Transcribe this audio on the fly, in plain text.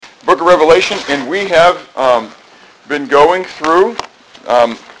book of Revelation, and we have been going through,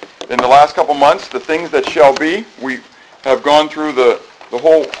 in the last couple months, the things that shall be. We have gone through the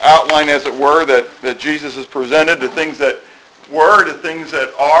whole outline, as it were, that Jesus has presented, the things that were, the things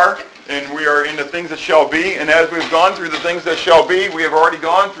that are, and we are in the things that shall be. And as we've gone through the things that shall be, we have already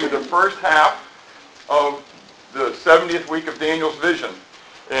gone through the first half of the 70th week of Daniel's vision.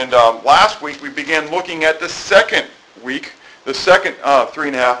 And last week we began looking at the second week, the second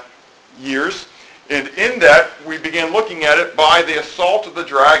 3.5 years. And in that, we began looking at it by the assault of the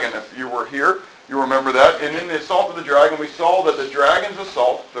dragon. If you were here, you remember that. And in the assault of the dragon, we saw that the dragon's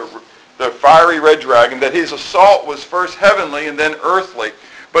assault, the fiery red dragon, that his assault was first heavenly and then earthly.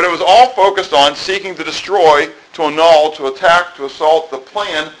 But it was all focused on seeking to destroy, to annul, to attack, to assault the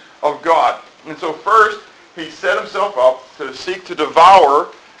plan of God. And so first, he set himself up to seek to devour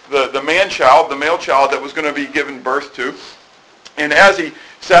the man-child, the male child that was going to be given birth to. And as he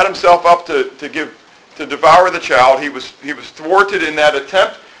set himself up to devour the child, he was thwarted in that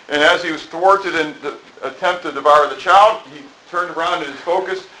attempt. And as he was thwarted in the attempt to devour the child, he turned around in his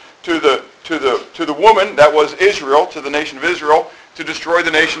focus to the woman, that was Israel, to the nation of Israel, to destroy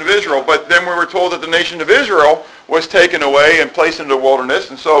the nation of Israel. But then we were told that the nation of Israel was taken away and placed into the wilderness.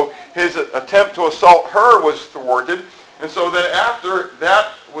 And so his attempt to assault her was thwarted. And so then after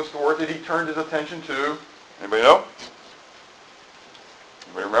that was thwarted, he turned his attention to, anybody know?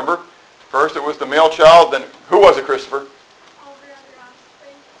 Anybody remember? First it was the male child, then who was it, Christopher?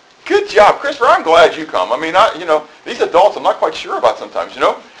 Good job, Christopher. I'm glad you come. I mean, these adults I'm not quite sure about sometimes,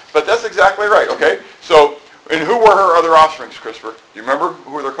 But that's exactly right, okay? So, and who were her other offsprings, Christopher? Do you remember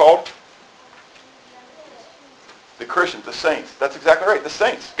who they're called? The Christians, the saints. That's exactly right, the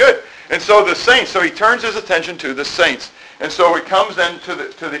saints. Good. And so the saints, so he turns his attention to the saints. And so it comes then to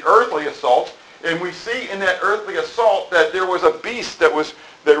the earthly assault. And we see in that earthly assault that there was a beast that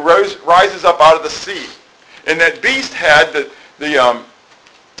rises up out of the sea. And that beast had the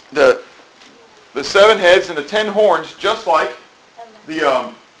 7 heads and the 10 horns, just like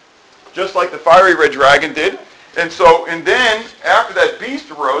the fiery red dragon did. And then after that beast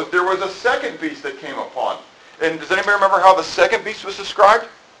arose, there was a second beast that came upon. And does anybody remember how the second beast was described?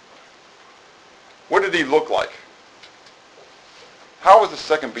 What did he look like? How was the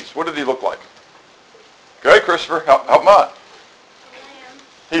second beast? What did he look like? Good, Christopher. Help him out.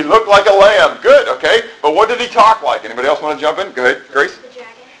 He looked like a lamb. Good, okay. But what did he talk like? Anybody else want to jump in? Go ahead, Grace. The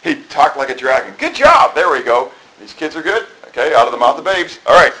dragon. He talked like a dragon. Good job. There we go. These kids are good. Okay, out of the mouth of babes.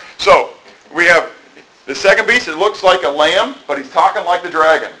 All right. So we have the second beast. It looks like a lamb, but he's talking like the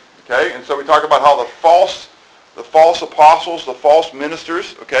dragon. Okay, and so we talk about how the false apostles, the false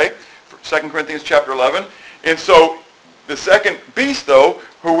ministers. Okay, 2 Corinthians chapter 11. And so the second beast, though,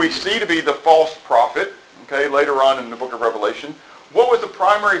 who we see to be the false prophet. Okay, later on in the book of Revelation. What was the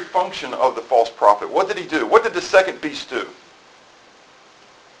primary function of the false prophet? What did he do? What did the second beast do?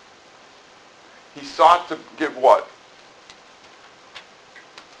 He sought to give what?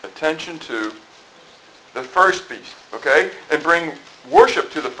 Attention to the first beast, okay? And bring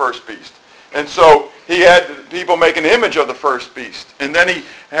worship to the first beast. And so he had people make an image of the first beast. And then he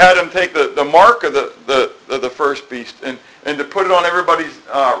had them take the mark of the first beast and to put it on everybody's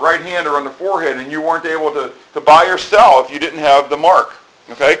right hand or on the forehead. And you weren't able to buy or sell if you didn't have the mark,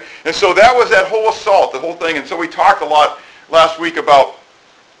 okay? And so that was that whole assault, the whole thing. And so we talked a lot last week about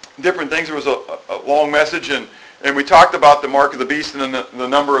different things. There was a long message, and we talked about the mark of the beast and then the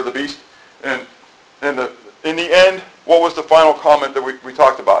number of the beast. And in the end, what was the final comment that we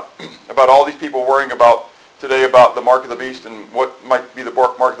talked about? About all these people worrying about today about the mark of the beast and what might be the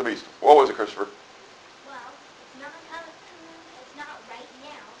mark of the beast. What was it, Christopher? Well, it's not right now,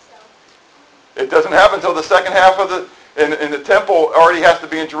 so. It doesn't happen until the second half of and the temple already has to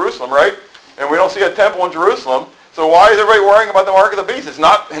be in Jerusalem, right? And we don't see a temple in Jerusalem. So why is everybody worrying about the mark of the beast? It's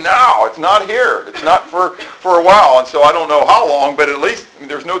not now. It's not here. It's not for a while. And so I don't know how long, but at least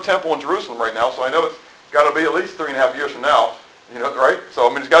there's no temple in Jerusalem right now. So I know it's got to be at least 3.5 years from now, right?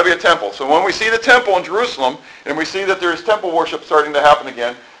 So it's got to be a temple. So when we see the temple in Jerusalem and we see that there's temple worship starting to happen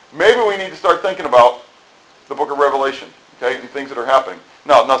again, maybe we need to start thinking about the book of Revelation, okay, and things that are happening.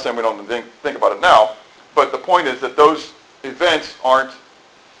 Now, I'm not saying we don't think about it now, but the point is that those events aren't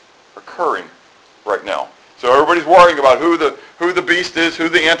occurring right now. So everybody's worrying about who the beast is, who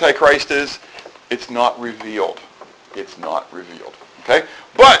the Antichrist is. It's not revealed. It's not revealed. Okay?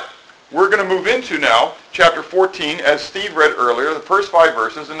 But we're going to move into now chapter 14, as Steve read earlier, the first 5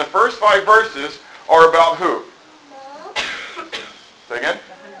 verses. And the first 5 verses are about who? Say again?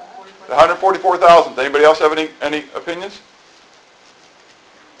 The 144,000. Anybody else have any opinions?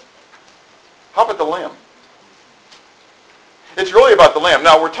 How about the lamb? It's really about the Lamb.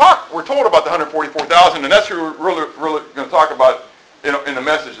 Now, we're told about the 144,000, and that's who we're really going to talk about in the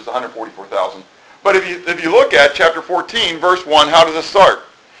message is the 144,000. But if you look at chapter 14, verse 1, how does it start?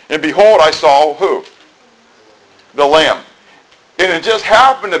 And behold, I saw who? The Lamb. And it just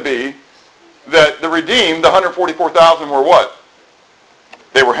happened to be that the redeemed, the 144,000, were what?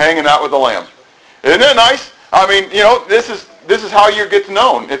 They were hanging out with the Lamb. Isn't that nice? I mean, this is how you get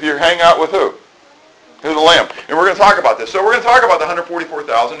known if you hang out with who? Who's the Lamb. And we're going to talk about this. So we're going to talk about the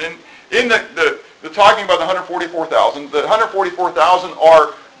 144,000. And in the talking about the 144,000, the 144,000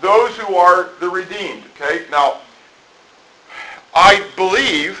 are those who are the redeemed. Okay? Now, I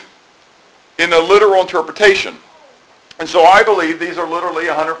believe in a literal interpretation. And so I believe these are literally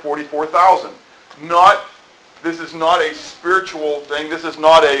 144,000. This is not a spiritual thing. This is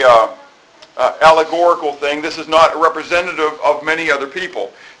not a allegorical thing. This is not representative of many other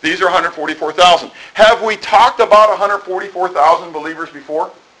people. These are 144,000. Have we talked about 144,000 believers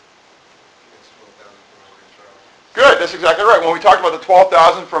before? Good, that's exactly right. When we talked about the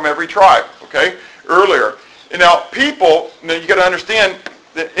 12,000 from every tribe, okay, earlier. And now people, you got to understand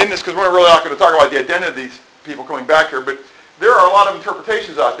that in this, because we're really not going to talk about the identity of these people coming back here, but there are a lot of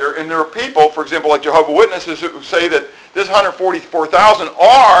interpretations out there, and there are people, for example, like Jehovah's Witnesses, who say that this 144,000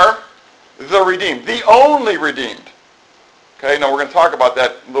 are the redeemed, the only redeemed. Okay, now we're going to talk about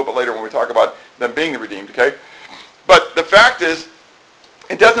that a little bit later when we talk about them being the redeemed, okay? But the fact is,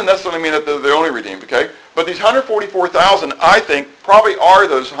 it doesn't necessarily mean that they're the only redeemed, okay? But these 144,000, I think, probably are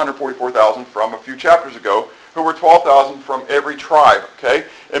those 144,000 from a few chapters ago, who were 12,000 from every tribe, okay?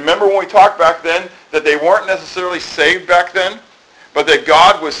 And remember when we talked back then that they weren't necessarily saved back then, but that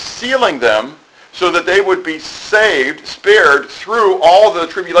God was sealing them so that they would be saved, spared through all the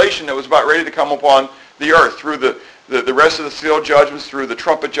tribulation that was about ready to come upon the earth, through the rest of the seal judgments, through the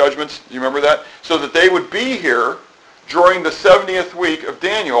trumpet judgments. Do you remember that? So that they would be here during the 70th week of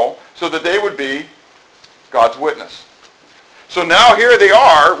Daniel, so that they would be God's witness. So now here they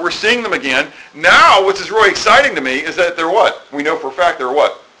are. We're seeing them again. Now what's really exciting to me is that they're what? We know for a fact they're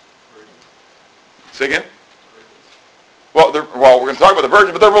what? Say again? Well, we're going to talk about the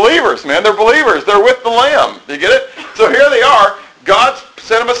virgin, but they're believers, man. They're believers. They're with the Lamb. Do you get it? So here they are. God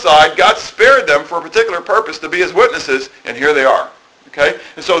set them aside. God spared them for a particular purpose to be his witnesses, and here they are. Okay?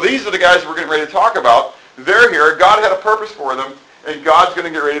 And so these are the guys we're getting ready to talk about. They're here. God had a purpose for them, and God's going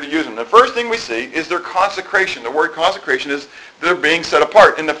to get ready to use them. The first thing we see is their consecration. The word consecration is they're being set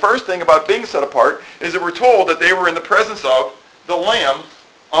apart. And the first thing about being set apart is that we're told that they were in the presence of the Lamb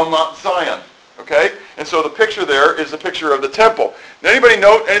on Mount Zion. Okay? And so the picture there is the picture of the temple. Did anybody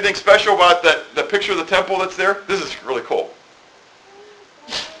note anything special about the picture of the temple that's there? This is really cool.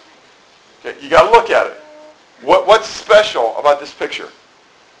 Okay, you got to look at it. What's special about this picture?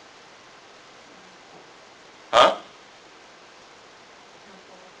 Huh?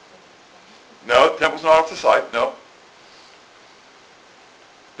 No, the temple's not off the side. No.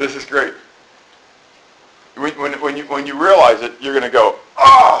 This is great. When you realize it, you're going to go,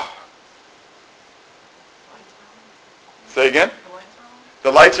 ah! Say again?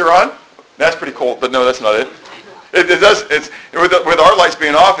 The lights are on? That's pretty cool, but no, that's not it. It does. It's with our lights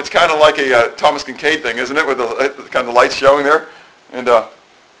being off. It's kind of like a Thomas Kincaid thing, isn't it? With the kind of lights showing there. And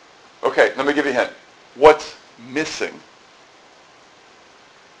okay, let me give you a hint. What's missing?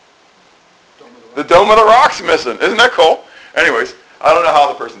 The Dome of the Rock's missing. Isn't that cool? Anyways, I don't know how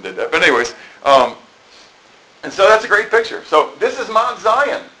the person did that, but anyways, and so that's a great picture. So this is Mount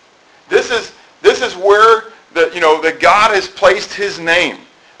Zion. This is where that God has placed his name.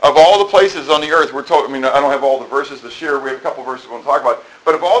 Of all the places on the earth, we're told, I don't have all the verses to share. We have a couple verses we want to talk about.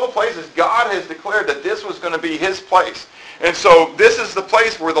 But of all the places, God has declared that this was going to be his place. And so this is the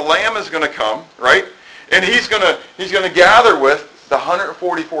place where the Lamb is going to come, right? And he's going to gather with the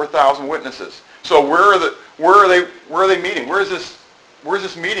 144,000 witnesses. So where are they meeting? Where's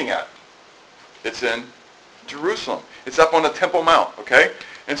this meeting at? It's in Jerusalem. It's up on the Temple Mount, okay?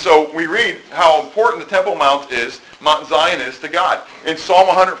 And so we read how important the Temple Mount is, Mount Zion is to God. In Psalm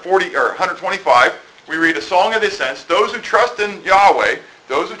 125, we read a song of ascents. Those who trust in Yahweh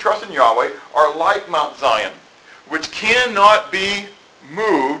are like Mount Zion, which cannot be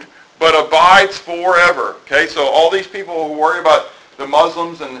moved but abides forever. Okay, so all these people who worry about the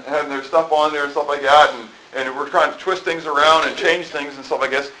Muslims and having their stuff on there and stuff like that, and we're trying to twist things around and change things and stuff like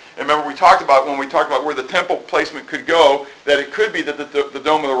this. And remember when we talked about where the temple placement could go, that it could be that the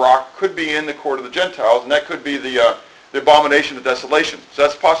Dome of the Rock could be in the court of the Gentiles, and that could be the abomination of desolation. So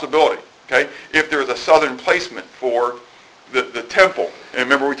that's a possibility, okay, if there's a southern placement for the temple. And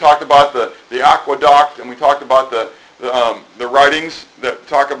remember we talked about the aqueduct, and we talked about the writings that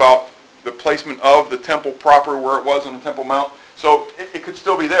talk about the placement of the temple proper where it was on the Temple Mount. So it could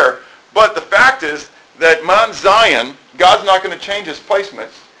still be there. But the fact is that Mount Zion, God's not going to change his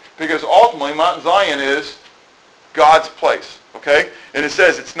placement, because ultimately Mount Zion is God's place. Okay? And it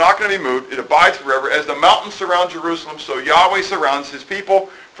says it's not going to be moved. It abides forever. As the mountains surround Jerusalem, so Yahweh surrounds his people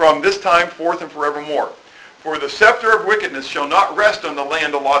from this time forth and forevermore. For the scepter of wickedness shall not rest on the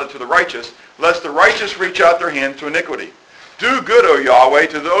land allotted to the righteous, lest the righteous reach out their hand to iniquity. Do good, O Yahweh,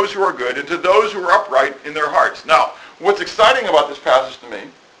 to those who are good, and to those who are upright in their hearts. Now, what's exciting about this passage to me,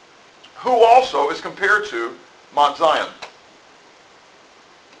 who also is compared to Mount Zion?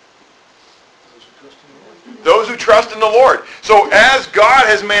 Those who trust in the Lord. So as God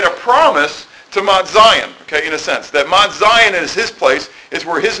has made a promise to Mount Zion, okay, in a sense, that Mount Zion is his place, is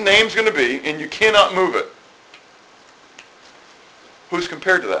where his name's going to be, and you cannot move it. Who's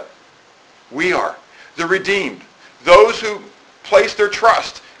compared to that? We are. The redeemed. Those who place their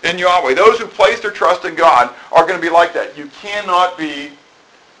trust in Yahweh. Those who place their trust in God are going to be like that. You cannot be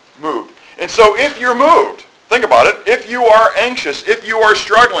moved. And so if you're moved, think about it. If you are anxious, if you are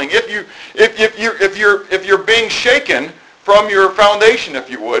struggling, if you're being shaken from your foundation, if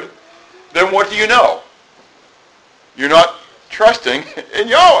you would, then what do you know? You're not trusting in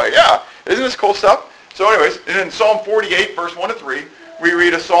Yahweh. Yeah. Isn't this cool stuff? So anyways, in Psalm 48, verse 1 to 3, we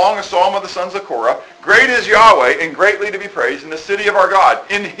read a psalm of the sons of Korah. Great is Yahweh and greatly to be praised in the city of our God,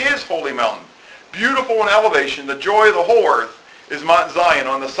 in his holy mountain. Beautiful in elevation, the joy of the whole earth is Mount Zion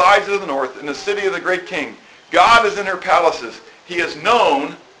on the sides of the north, in the city of the great king. God is in her palaces. He is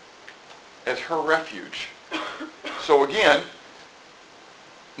known as her refuge. So again,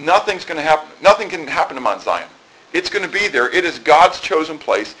 nothing can happen to Mount Zion. It's going to be there. It is God's chosen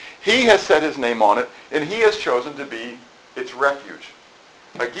place. He has set his name on it, and he has chosen to be its refuge.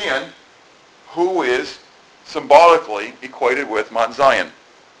 Again, who is symbolically equated with Mount Zion?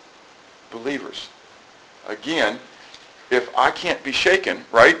 Believers. Again, if I can't be shaken,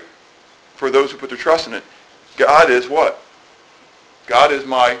 right, for those who put their trust in it, God is what? God is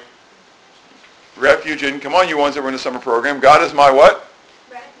my refuge in, come on you ones that were in the summer program, God is my what?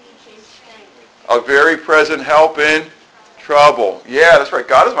 Refuge and strength. A very present help in trouble. Yeah, that's right.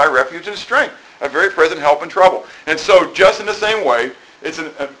 God is my refuge and strength. A very present help in trouble. And so just in the same way, it's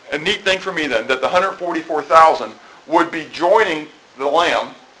a neat thing for me then that the 144,000 would be joining the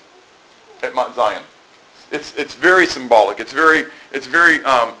Lamb at Mount Zion. It's very symbolic. It's very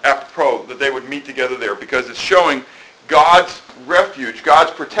apropos that they would meet together there, because it's showing God's refuge, God's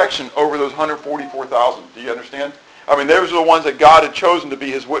protection over those 144,000. Do you understand? I mean, those are the ones that God had chosen to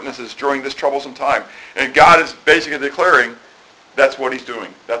be his witnesses during this troublesome time. And God is basically declaring that's what he's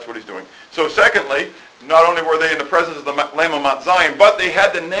doing. That's what he's doing. So secondly, not only were they in the presence of the Lamb of Mount Zion, but they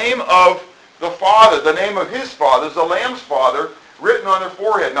had the name of the Father, the name of his Father, the Lamb's Father, written on their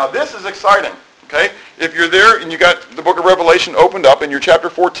forehead. Now this is exciting. Okay? If you're there and you got the book of Revelation opened up in your chapter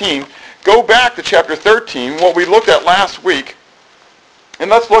 14, go back to chapter 13, what we looked at last week, and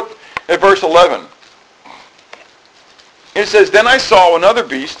let's look at verse 11. It says, Then I saw another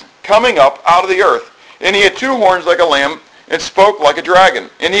beast coming up out of the earth, and he had two horns like a lamb, and spoke like a dragon.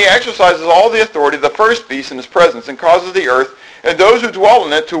 And he exercises all the authority of the first beast in his presence, and causes the earth and those who dwell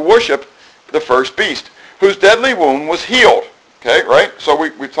in it to worship the first beast, whose deadly wound was healed. Okay, right? So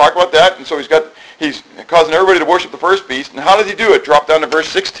we've talked about that, and so he's causing everybody to worship the first beast. And how does he do it? Drop down to verse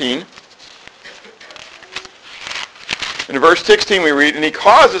 16. In verse 16 we read, And he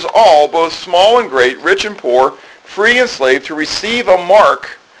causes all, both small and great, rich and poor, free and slave, to receive a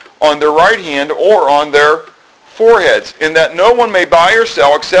mark on their right hand or on their foreheads, in that no one may buy or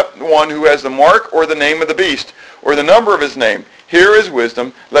sell except one who has the mark or the name of the beast, or the number of his name. Here is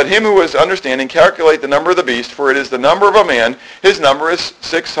wisdom. Let him who is understanding calculate the number of the beast, for it is the number of a man. His number is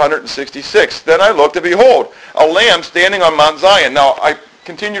 666. Then I looked, and behold, a lamb standing on Mount Zion. Now, I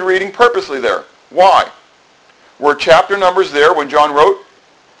continued reading purposely there. Why? Were chapter numbers there when John wrote?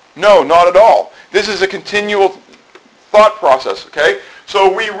 No, not at all. This is a continual thought process, okay?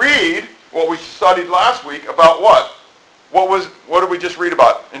 So we read what we studied last week about what? What did we just read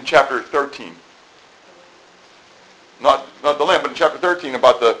about in chapter 13? Not the lamb, but in chapter 13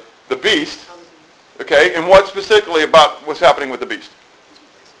 about the beast. Okay, and what specifically about what's happening with the beast?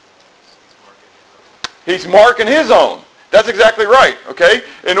 He's marking his own. That's exactly right, okay?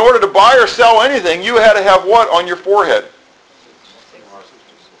 In order to buy or sell anything, you had to have what on your forehead?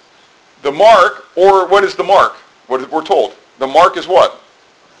 The mark, or what is the mark? What we're told. The mark is what?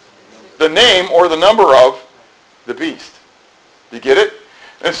 The name or the number of the beast. You get it?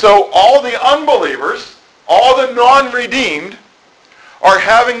 And so all the unbelievers, all the non-redeemed, are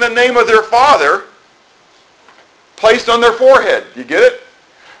having the name of their father placed on their forehead. You get it?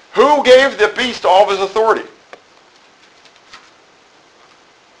 Who gave the beast all of his authority?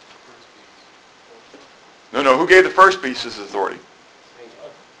 No. Who gave the first beast his authority?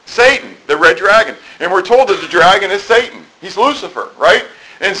 Satan, the red dragon. And we're told that the dragon is Satan. He's Lucifer, right?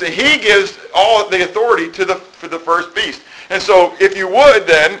 And so he gives all the authority for the first beast. And so if you would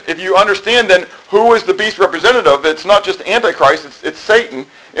then, if you understand then who is the beast representative, it's not just Antichrist, it's Satan,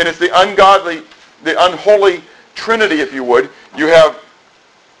 and it's the ungodly, the unholy trinity, if you would. You have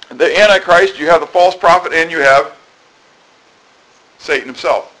the Antichrist, you have the false prophet, and you have Satan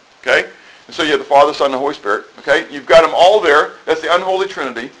himself. Okay? And so you have the Father, Son, and the Holy Spirit. Okay? You've got them all there. That's the unholy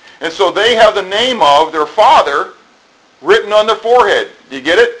trinity. And so they have the name of their Father written on their forehead. Do you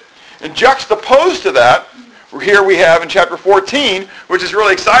get it? And juxtaposed to that, here we have in chapter 14, which is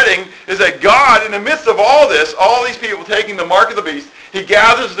really exciting, is that God, in the midst of all this, all these people taking the mark of the beast, he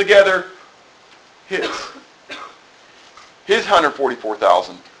gathers together his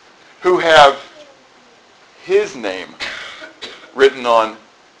 144,000 who have his name written on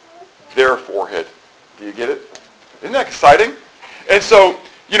their forehead. Do you get it? Isn't that exciting? And so,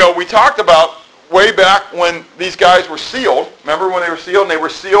 we talked about way back when these guys were sealed. Remember when they were sealed? And they were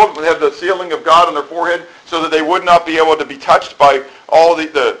sealed, they had the sealing of God on their forehead so that they would not be able to be touched by all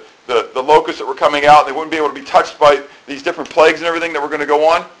the locusts that were coming out. They wouldn't be able to be touched by these different plagues and everything that were going to go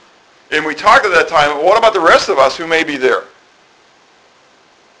on. And we talked at that time, well, what about the rest of us who may be there?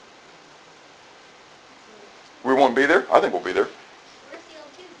 We won't be there? I think we'll be there.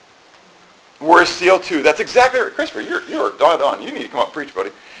 We're sealed too. That's exactly right. Christopher, you're on. You need to come up and preach,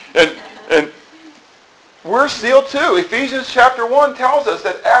 buddy. And we're sealed too. Ephesians chapter 1 tells us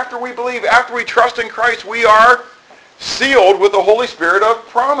that after we believe, after we trust in Christ, we are sealed with the Holy Spirit of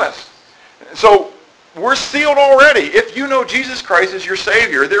promise. So we're sealed already. If you know Jesus Christ as your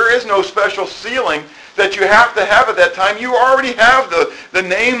Savior, there is no special sealing that you have to have at that time. You already have the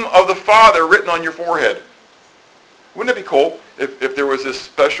name of the Father written on your forehead. Wouldn't it be cool if there was this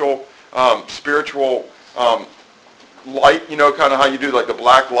special spiritual light, kind of how you do like the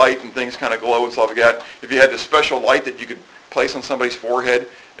black light and things kind of glow and stuff like that. If you had this special light that you could place on somebody's forehead,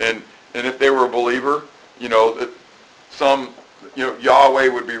 and if they were a believer, that some, Yahweh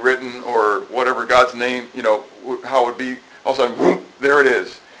would be written or whatever God's name, how it would be, all of a sudden, whoop, there it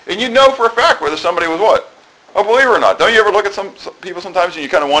is. And you know for a fact whether somebody was what? A believer or not. Don't you ever look at some people sometimes and you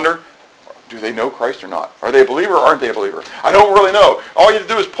kind of wonder, do they know Christ or not? Are they a believer or aren't they a believer? I don't really know. All you have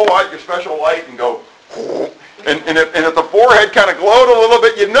to do is pull out your special light and go, and if the forehead kind of glowed a little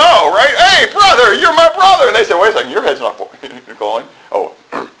bit, right? Hey, brother, you're my brother. And they say, wait a second, your head's not glowing. Oh,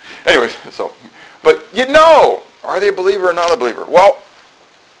 anyways, but are they a believer or not a believer? Well,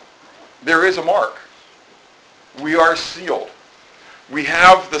 there is a mark. We are sealed. We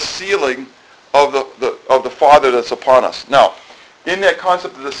have the sealing of the Father that's upon us. Now, in that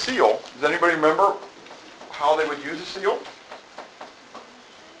concept of the seal, does anybody remember how they would use a seal? Do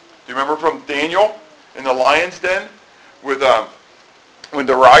you remember from Daniel in the lion's den with when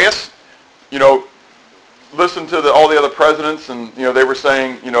Darius, listened to all the other presidents and they were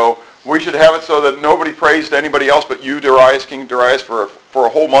saying, we should have it so that nobody prays to anybody else but you, Darius, King Darius, for a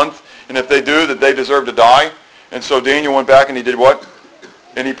whole month, and if they do, that they deserve to die. And so Daniel went back and he did what?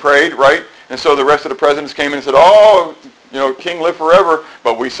 And he prayed, right? And so the rest of the presidents came in and said, oh, King live forever.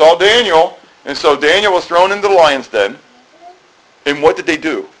 But we saw Daniel. And so Daniel was thrown into the lion's den. And what did they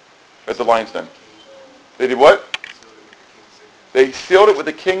do at the lion's den? They did what? They sealed it with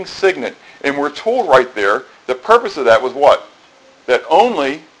the king's signet. And we're told right there, the purpose of that was what? That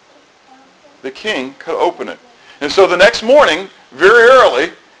only the king could open it. And so the next morning, very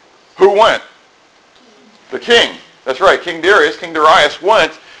early, who went? The king. That's right. King Darius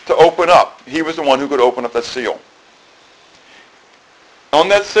went to open up. He was the one who could open up that seal. On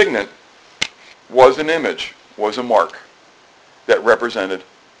that signet was an image, was a mark that represented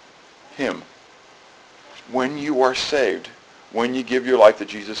him. When you are saved, when you give your life to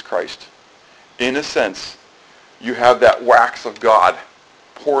Jesus Christ, in a sense, you have that wax of God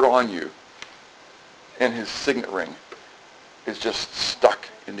poured on you, and his signet ring is just stuck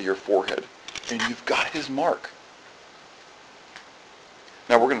into your forehead, and you've got his mark.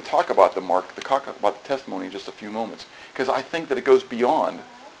 Now we're going to talk about the mark, about the testimony in just a few moments, because I think that it goes beyond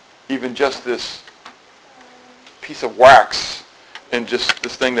even just this piece of wax and just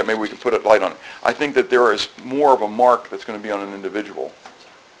this thing that maybe we can put a light on. I think that there is more of a mark that's going to be on an individual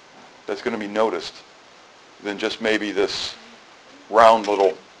that's going to be noticed than just maybe this round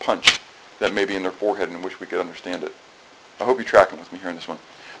little punch that may be in their forehead and wish we could understand it. I hope you're tracking with me here in this one.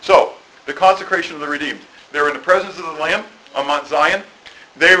 So, the consecration of the redeemed. They're in the presence of the Lamb on Mount Zion.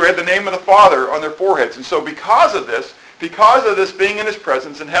 They read the name of the Father on their foreheads. And so because of this being in his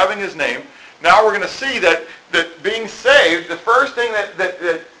presence and having his name, now we're going to see that being saved, the first thing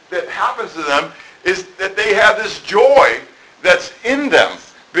that happens to them is that they have this joy that's in them,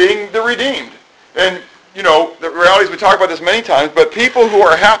 being the redeemed. And, you know, the reality is we talk about this many times, but people who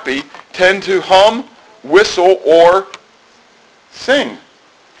are happy tend to hum, whistle, or sing.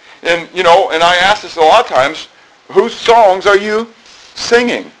 And, you know, and I ask this a lot of times, whose songs are you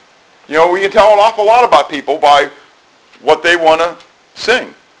singing? You know, we can tell an awful lot about people by what they want to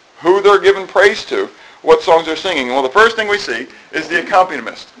sing, who they're giving praise to, what songs they're singing. Well, the first thing we see is the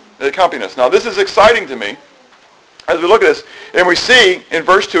accompanist. The accompanist. Now, this is exciting to me as we look at this. And we see in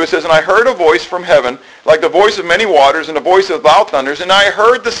verse 2, it says, "And I heard a voice from heaven, like the voice of many waters, and a voice of loud thunders, and I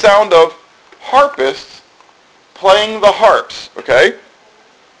heard the sound of harpists playing the harps." Okay?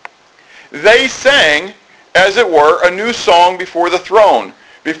 They sang, as it were, a new song before the throne,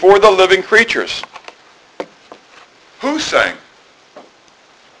 before the living creatures. Who sang?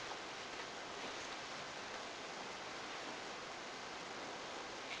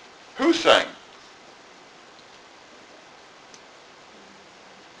 Who sang?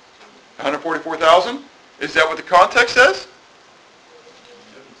 144,000? Is that what the context says?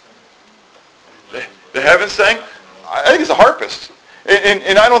 The heavens sang? I think it's a harpist.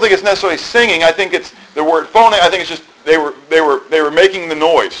 And I don't think it's necessarily singing. I think it's the word phoning. I think it's just they were making the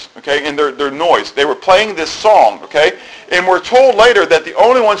noise, okay, and their noise. They were playing this song, okay? And we're told later that the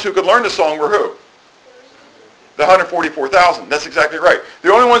only ones who could learn the song were who? The 144,000. That's exactly right.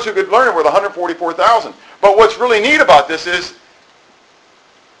 The only ones who could learn it were the 144,000. But what's really neat about this is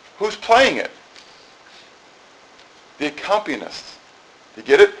who's playing it? The accompanists. You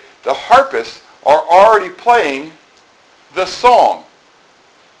get it? The harpists are already playing the song.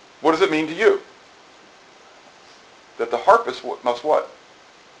 What does it mean to you? That the harpist must what?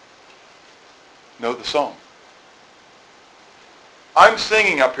 Know the song. I'm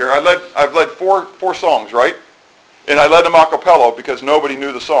singing up here. I've led four songs, right? And I led them a cappella because nobody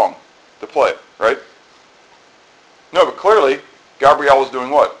knew the song to play, right? No, but clearly, Gabrielle was doing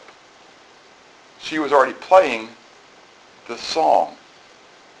what? She was already playing the song.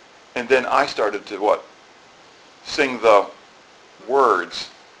 And then I started to what? Sing the words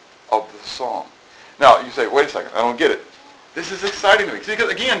of the song. Now, you say, wait a second, I don't get it. This is exciting to me. See,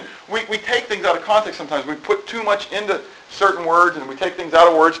 because again, we take things out of context sometimes. We put too much into certain words and we take things out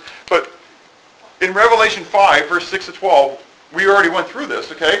of words. But in Revelation 5, verse 6 to 12, we already went through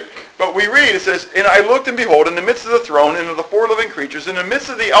this, okay? But we read, it says, "And I looked and behold, in the midst of the throne and of the four living creatures, in the midst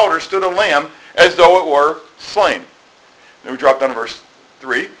of the elders stood a lamb as though it were slain." Then we drop down to verse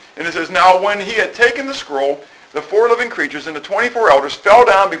 3. And it says, "Now when he had taken the scroll, the four living creatures and the 24 elders fell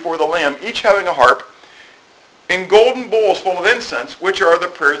down before the Lamb, each having a harp, in golden bowls full of incense, which are the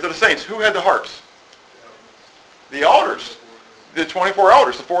prayers of the saints." Who had the harps? The elders. The 24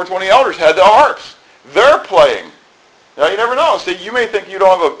 elders, the 420 elders had the harps. They're playing. Now you never know. See, you may think you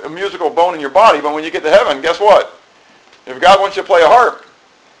don't have a musical bone in your body, but when you get to heaven, guess what? If God wants you to play a harp,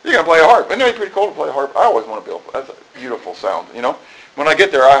 you're going to play a harp. Isn't it pretty cool to play a harp? I always want to be able to. That's a beautiful sound, you know. When I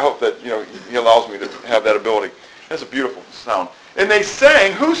get there, I hope that, you know, he allows me to have that ability. That's a beautiful sound. And they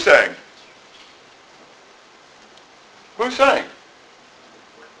sang. Who sang? Who sang?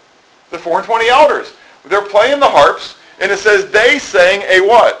 The 420 elders. They're playing the harps, and it says they sang a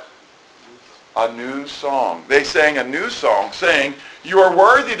what? A new song. They sang a new song, saying, "You are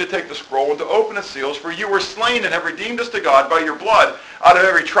worthy to take the scroll and to open its seals, for you were slain and have redeemed us to God by your blood out of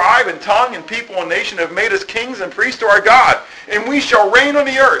every tribe and tongue and people and nation, have made us kings and priests to our God, and we shall reign on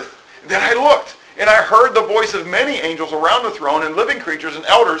the earth." Then I looked, and I heard the voice of many angels around the throne and living creatures and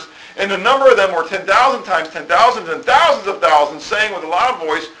elders, and the number of them were 10,000 times 10,000 and thousands of thousands, saying with a loud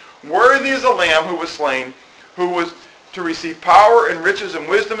voice, "Worthy is the Lamb who was slain, who was to receive power and riches and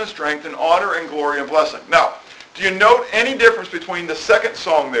wisdom and strength and honor and glory and blessing." Now, do you note any difference between the second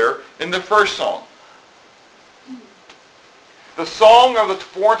song there and the first song? The song of the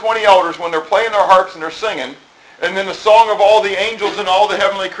 420 elders when they're playing their harps and they're singing, and then the song of all the angels and all the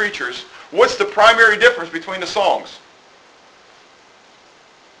heavenly creatures. What's the primary difference between the songs?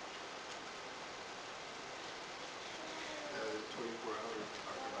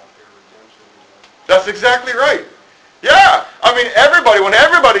 That's exactly right. Yeah, I mean, when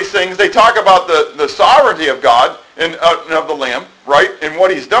everybody sings, they talk about the sovereignty of God and of the Lamb, right, and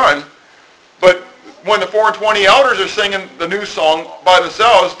what he's done. But when the 420 elders are singing the new song by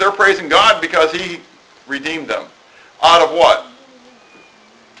themselves, they're praising God because he redeemed them. Out of what?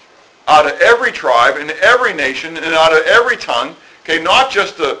 Out of every tribe and every nation and out of every tongue. Okay, not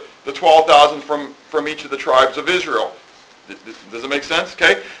just the 12,000 from each of the tribes of Israel. Does it make sense?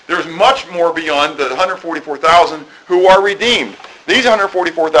 Okay? There's much more beyond the 144,000 who are redeemed. These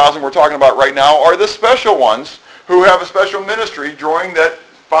 144,000 we're talking about right now are the special ones who have a special ministry during that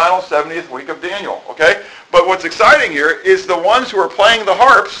final 70th week of Daniel, okay? But what's exciting here is the ones who are playing the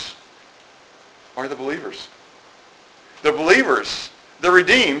harps are the believers. The believers, the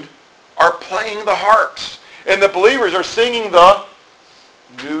redeemed, are playing the harps. And the believers are singing the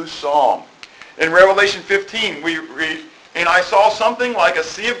new song. In Revelation 15, we read, "And I saw something like a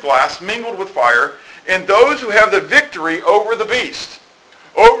sea of glass mingled with fire, and those who have the victory over the beast,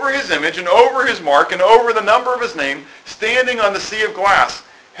 over his image and over his mark and over the number of his name, standing on the sea of glass."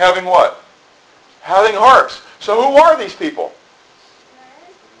 Having what? Having harps. So who are these people?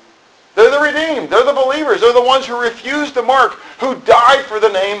 They're the redeemed. They're the believers. They're the ones who refused the mark, who died for the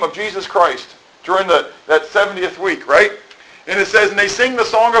name of Jesus Christ during that 70th week, right? And it says, "And they sing the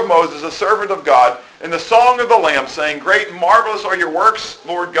song of Moses, the servant of God, and the song of the Lamb, saying, Great and marvelous are your works,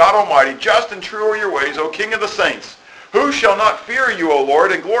 Lord God Almighty. Just and true are your ways, O King of the saints. Who shall not fear you, O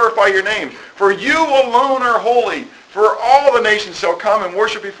Lord, and glorify your name? For you alone are holy. For all the nations shall come and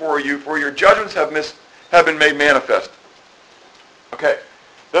worship before you, for your judgments have been made manifest." Okay,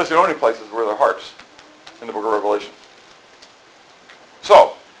 those are the only places where there are harps in the book of Revelation.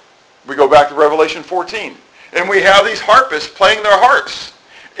 So, we go back to Revelation 14. And we have these harpists playing their harps.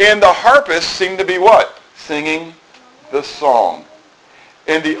 And the harpists seem to be what? Singing the song.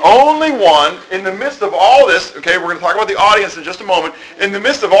 And the only one in the midst of all this, okay, we're going to talk about the audience in just a moment. In the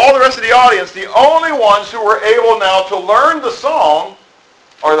midst of all the rest of the audience, the only ones who were able now to learn the song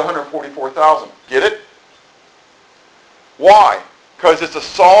are the 144,000. Get it? Why? Because it's a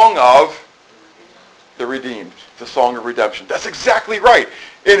song of the redeemed. It's a song of redemption. That's exactly right.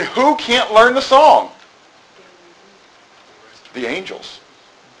 And who can't learn the song? The angels.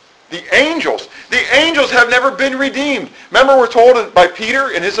 The angels. The angels have never been redeemed. Remember, we're told by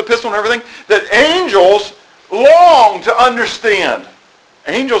Peter in his epistle and everything that angels long to understand.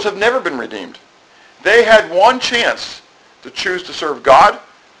 Angels have never been redeemed. They had one chance to choose to serve God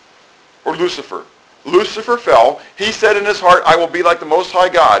or Lucifer. Lucifer fell. He said in his heart, "I will be like the Most High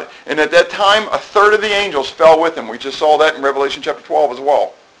God." And at that time, a third of the angels fell with him. We just saw that in Revelation chapter 12 as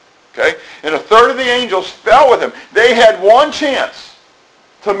well. Okay? And a third of the angels fell with him. They had one chance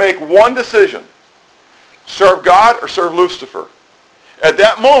to make one decision. Serve God or serve Lucifer. At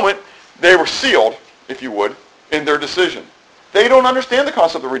that moment, they were sealed, if you would, in their decision. They don't understand the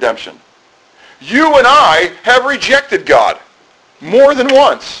concept of redemption. You and I have rejected God more than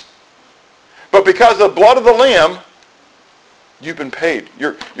once. But because of the blood of the Lamb, you've been paid.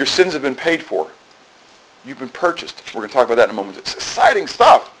 Your sins have been paid for. You've been purchased. We're going to talk about that in a moment. It's exciting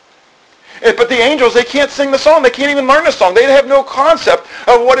stuff. But the angels, they can't sing the song. They can't even learn the song. They have no concept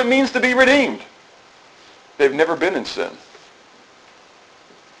of what it means to be redeemed. They've never been in sin.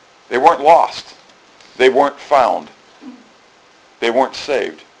 They weren't lost. They weren't found. They weren't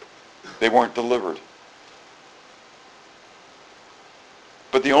saved. They weren't delivered.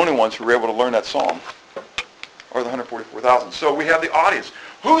 But the only ones who were able to learn that song are the 144,000. So we have the audience.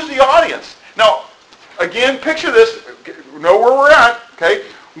 Who's the audience? Now, again, picture this. Know where we're at. Okay?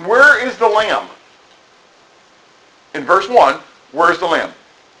 Where is the Lamb? In verse 1, where's the Lamb?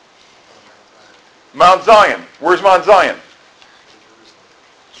 Mount Zion. Where's Mount Zion?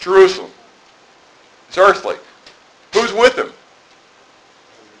 It's Jerusalem. It's earthly. Who's with him?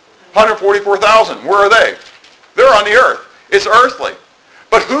 144,000. Where are they? They're on the earth. It's earthly.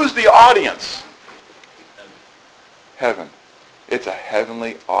 But who's the audience? Heaven. It's a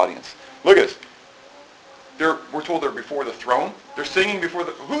heavenly audience. Look at this. We're told they're before the throne. They're singing before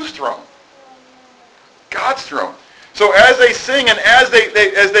whose throne? God's throne. So as they sing and as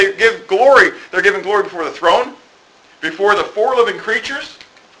they give glory, they're giving glory before the throne, before the four living creatures,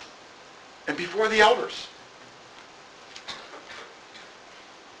 and before the elders.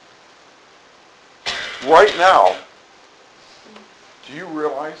 Right now, do you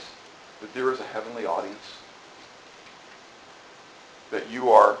realize that there is a heavenly audience that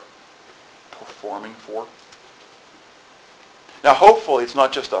you are performing for? Now, hopefully, it's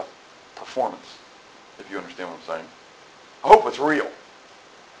not just a performance, if you understand what I'm saying. I hope it's real.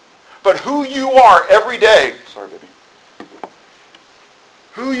 But who you are every day, sorry, baby,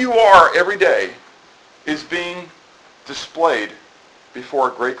 who you are every day is being displayed before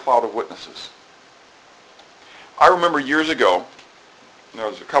a great cloud of witnesses. I remember years ago, there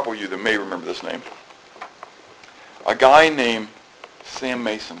was a couple of you that may remember this name, a guy named Sam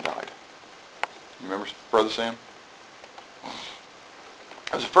Mason died. You remember Brother Sam?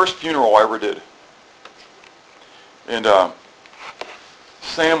 It was the first funeral I ever did. And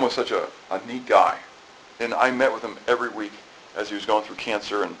Sam was such a neat guy. And I met with him every week as he was going through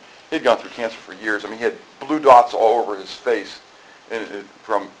cancer. And he'd gone through cancer for years. I mean, he had blue dots all over his face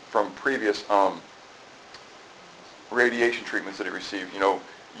from previous radiation treatments that he received. You know,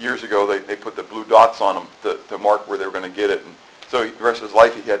 years ago, they put the blue dots on them to mark where they were going to get it. And so the rest of his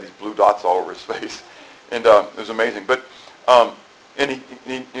life, he had these blue dots all over his face. And it was amazing. But and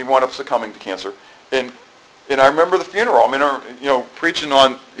he wound up succumbing to cancer. And I remember the funeral. I mean, preaching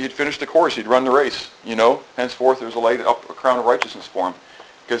on, he'd finished the course. He'd run the race, Henceforth, there was laid up a crown of righteousness for him.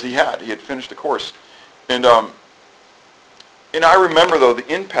 Because he had finished the course. And I remember, though,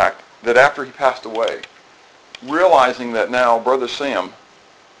 the impact that after he passed away, realizing that now Brother Sam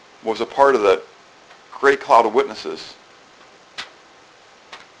was a part of that great cloud of witnesses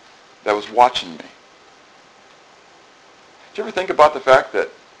that was watching me. Did you ever think about the fact that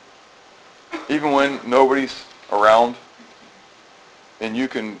even when nobody's around and you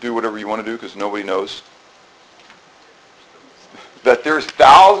can do whatever you want to do because nobody knows, that there's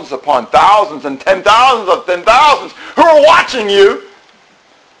thousands upon thousands and 10,000s of 10,000s who are watching you?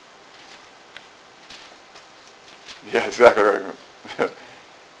 Yeah, exactly right.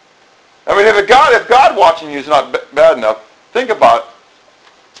 I mean, if God watching you is not bad enough, think about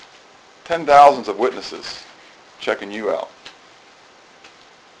 10,000s of witnesses checking you out.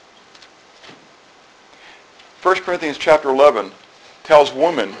 1 Corinthians chapter 11 tells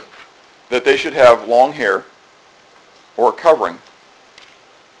women that they should have long hair or a covering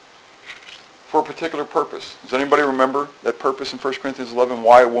for a particular purpose. Does anybody remember that purpose in 1 Corinthians 11,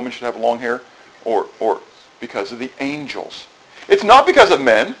 why a woman should have long hair? Or because of the angels. It's not because of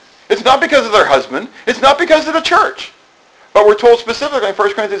men. It's not because of their husband. It's not because of the church. But we're told specifically in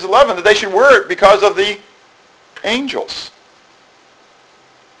 1 Corinthians 11 that they should wear it because of the angels.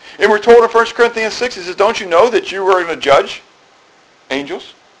 And we're told in 1 Corinthians 6, it says, don't you know that you are going to judge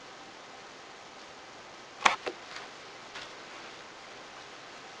angels?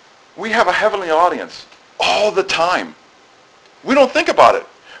 We have a heavenly audience all the time. We don't think about it.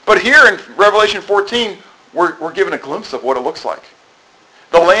 But here in Revelation 14, we're given a glimpse of what it looks like.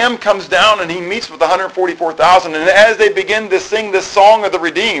 The Lamb comes down and he meets with the 144,000. And as they begin to sing this song of the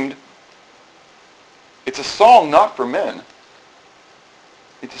redeemed, it's a song not for men.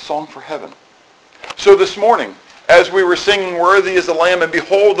 It's a song for heaven. So this morning, as we were singing, worthy is the Lamb, and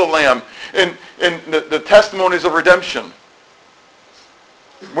behold the Lamb, and the testimonies of redemption.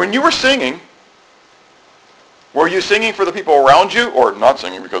 When you were singing, were you singing for the people around you, or not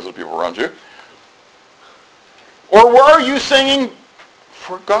singing because of the people around you? Or were you singing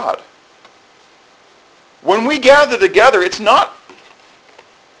for God? When we gather together, it's not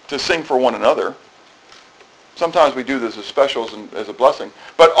to sing for one another. Sometimes we do this as specials and as a blessing.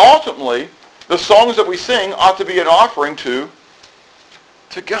 But ultimately, the songs that we sing ought to be an offering to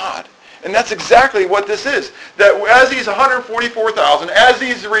God. And that's exactly what this is. That as these 144,000, as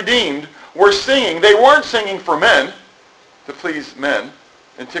these redeemed were singing, they weren't singing for men, to please men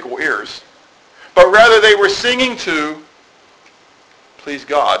and tickle ears, but rather they were singing to please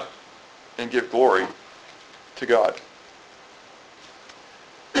God and give glory to God.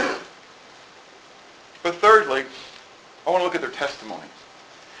 But thirdly, I want to look at their testimony.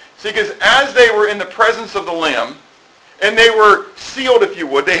 See, because as they were in the presence of the Lamb, and they were sealed, if you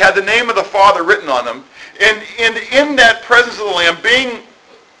would, they had the name of the Father written on them, and in that presence of the Lamb, being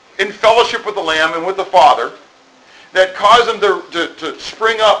in fellowship with the Lamb and with the Father, that caused them to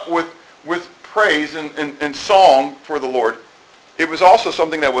spring up with praise and song for the Lord, it was also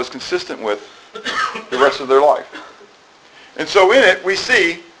something that was consistent with the rest of their life. And so in it, we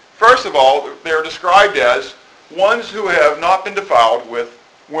see, first of all, they're described as ones who have not been defiled with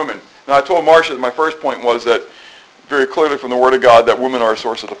women. Now, I told Marcia that my first point was that very clearly from the Word of God that women are a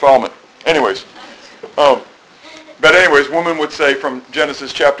source of defilement. But anyways, women would say from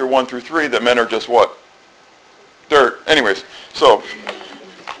Genesis chapter 1 through 3 that men are just what? Dirt. Anyways, so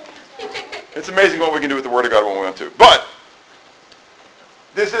it's amazing what we can do with the Word of God when we want to. But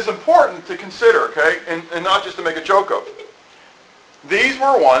this is important to consider, okay, and not just to make a joke of. These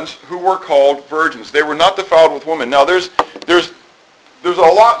were ones who were called virgins. They were not defiled with women. Now, there's a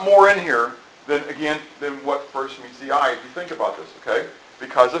lot more in here than what first meets the eye if you think about this, okay?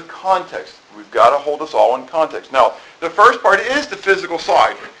 Because of context. We've got to hold this all in context. Now, the first part is the physical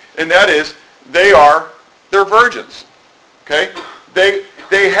side, and that is they're virgins, okay?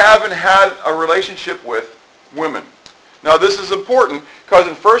 They haven't had a relationship with women. Now, this is important because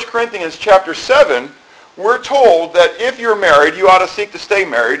in 1 Corinthians chapter 7, we're told that if you're married, you ought to seek to stay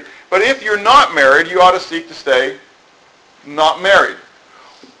married, but if you're not married, you ought to seek to stay not married.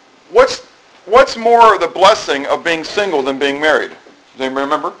 What's more the blessing of being single than being married? Does anybody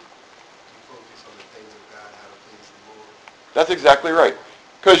remember? Focus on the things of God, how to please the Lord. That's exactly right.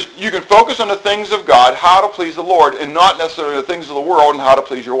 Because you can focus on the things of God, how to please the Lord, and not necessarily the things of the world and how to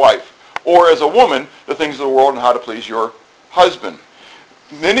please your wife. Or as a woman, the things of the world and how to please your husband.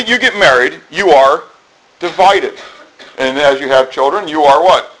 The minute you get married, you are divided. And as you have children, you are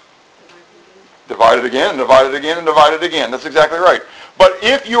what? Divided again, and divided again, and divided again. That's exactly right. But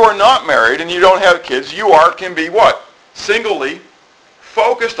if you are not married and you don't have kids, you can be what? Singly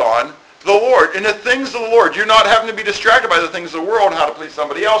focused on the Lord and the things of the Lord. You're not having to be distracted by the things of the world and how to please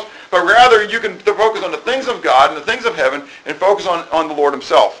somebody else, but rather you can focus on the things of God and the things of heaven and focus on the Lord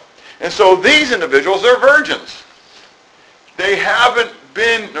himself. And so these individuals, they're virgins. They haven't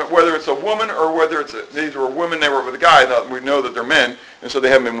been, whether it's a woman or whether these were women, they were with a guy, we know that they're men, and so they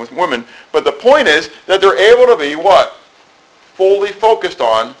haven't been with women. But the point is that they're able to be what? Fully focused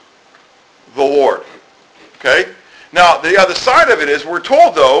on the Lord. Okay? Now, the other side of it is we're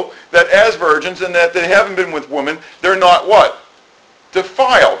told, though, that as virgins and that they haven't been with women, they're not what?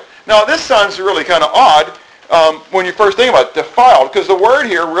 Defiled. Now, this sounds really kind of odd when you first think about it, defiled, because the word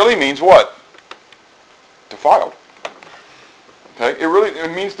here really means what? Defiled. Okay?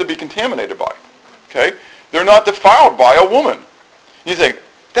 It means to be contaminated by. Okay? They're not defiled by a woman. You think,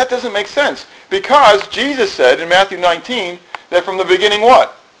 that doesn't make sense. Because Jesus said in Matthew 19 that from the beginning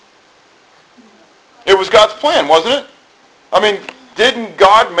what? It was God's plan, wasn't it? I mean, didn't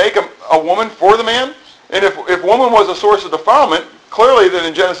God make a woman for the man? And if woman was a source of defilement, clearly then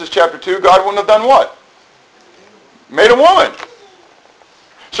in Genesis chapter 2, God wouldn't have done what? Made a woman.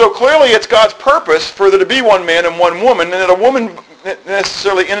 So clearly it's God's purpose for there to be one man and one woman, and that a woman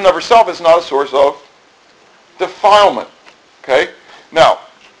necessarily in and of herself is not a source of defilement. Okay? Now,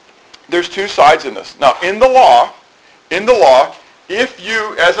 there's two sides in this. Now, in the law, if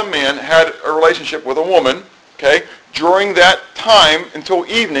you as a man had a relationship with a woman, okay, during that time until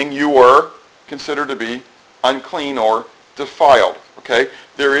evening, you were considered to be unclean or defiled. Okay?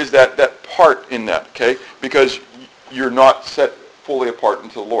 There is that part in that, okay? Because you're not set fully apart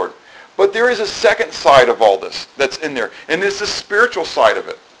unto the Lord. But there is a second side of all this that's in there, and it's the spiritual side of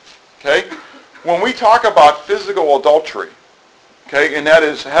it. Okay? When we talk about physical adultery, okay, and that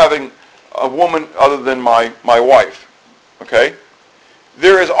is having a woman other than my wife, okay,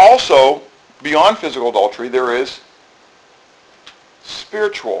 there is also, beyond physical adultery, there is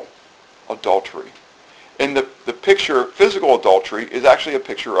spiritual adultery. And the picture, physical adultery, is actually a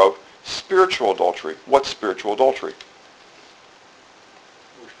picture of spiritual adultery. What's spiritual adultery?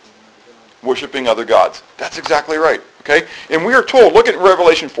 Worshipping other gods. That's exactly right. Okay? And we are told, look at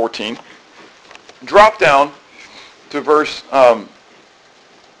Revelation 14, drop down to verse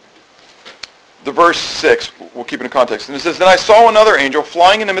 6, we'll keep it in context. And it says, Then I saw another angel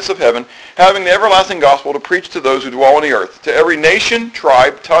flying in the midst of heaven, having the everlasting gospel to preach to those who dwell on the earth, to every nation,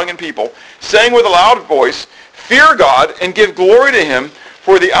 tribe, tongue, and people, saying with a loud voice, Fear God, and give glory to him,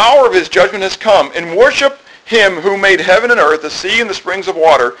 for the hour of his judgment has come, and worship him who made heaven and earth, the sea and the springs of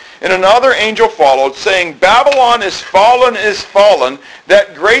water. And another angel followed, saying, Babylon is fallen,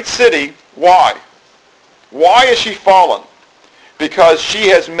 that great city. Why? Why is she fallen? Because she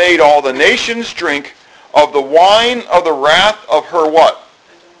has made all the nations drink of the wine of the wrath of her what?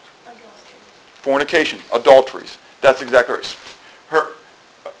 Fornication, adulteries. That's exactly right.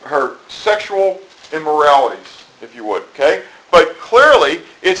 Her sexual immoralities, if you would, okay? But clearly,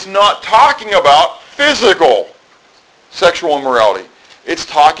 it's not talking about physical sexual immorality. It's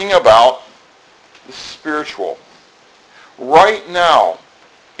talking about the spiritual. Right now,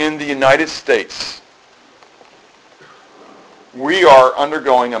 in the United States, we are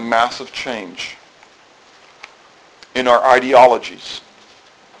undergoing a massive change in our ideologies.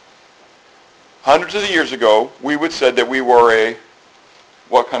 Hundreds of years ago, we would say that we were a,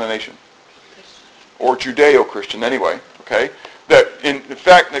 what kind of nation? Or Judeo-Christian anyway, okay? That in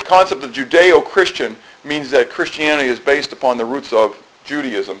fact, the concept of Judeo-Christian means that Christianity is based upon the roots of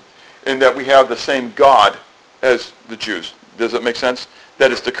Judaism, and that we have the same God as the Jews. Does it make sense?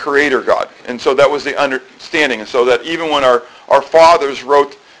 That is the Creator God. And so that was the understanding. And so that even when our fathers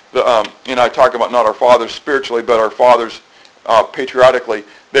wrote, and I talk about not our fathers spiritually, but our fathers patriotically,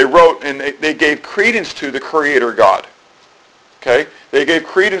 they wrote and they gave credence to the Creator God. Okay? They gave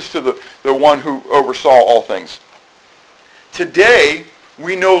credence to the one who oversaw all things. Today,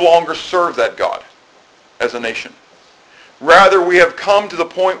 we no longer serve that God as a nation. Rather, we have come to the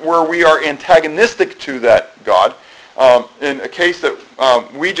point where we are antagonistic to that God. In a case that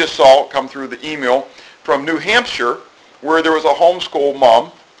we just saw come through the email from New Hampshire, where there was a homeschool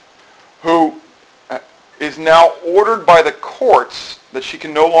mom who is now ordered by the courts that she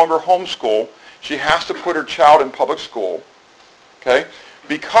can no longer homeschool. She has to put her child in public school. Okay?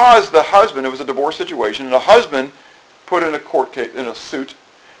 Because the husband, it was a divorce situation, and the husband put in a court case, in a suit,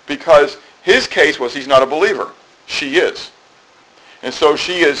 because his case was he's not a believer. She is. And so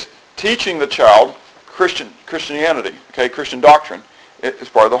she is teaching the child Christianity, okay, Christian doctrine. as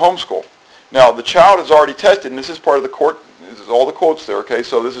part of the homeschool. Now, the child is already tested, and this is part of the court, this is all the quotes there, okay,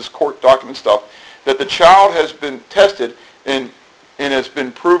 so this is court document stuff, that the child has been tested and has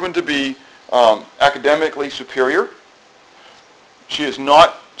been proven to be academically superior. She is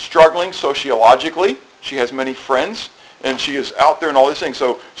not struggling sociologically. She has many friends, and she is out there and all these things.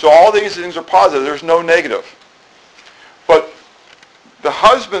 So all these things are positive. There's no negative. But the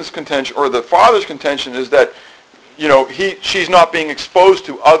husband's contention, or the father's contention, is that, you know, she's not being exposed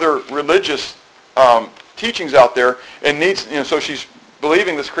to other religious teachings out there, and needs, you know, so she's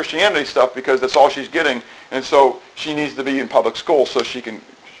believing this Christianity stuff because that's all she's getting, and so she needs to be in public school so she can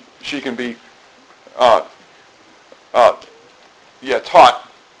be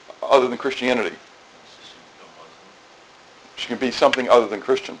taught other than Christianity. She can be something other than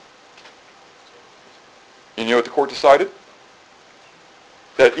Christian. And you know what the court decided?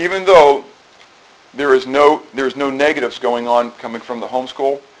 That even though there's no negatives going on coming from the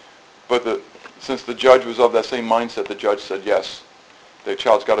homeschool, but since the judge was of that same mindset, the judge said yes, the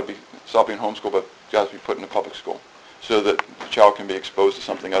child's got to stop being homeschooled, but got to be put in a public school so that the child can be exposed to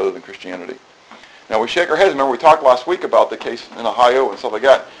something other than Christianity. Now we shake our heads. Remember we talked last week about the case in Ohio and stuff like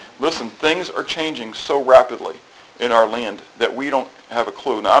that. Listen, things are changing so rapidly in our land that we don't have a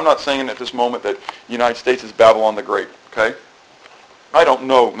clue. Now I'm not saying at this moment that the United States is Babylon the Great, okay? I don't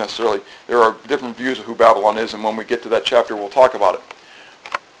know necessarily. There are different views of who Babylon is, and when we get to that chapter we'll talk about it,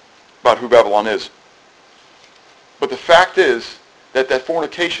 about who Babylon is. But the fact is that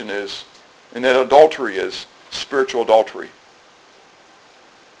fornication is, and that adultery is, spiritual adultery.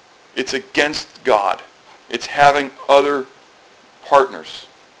 It's against God. It's having other partners.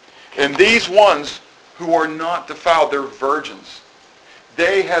 And these ones who are not defiled, they're virgins.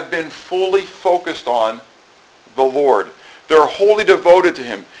 They have been fully focused on the Lord. They're wholly devoted to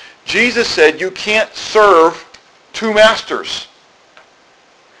Him. Jesus said you can't serve two masters.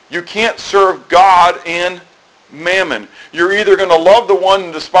 You can't serve God and mammon. You're either going to love the one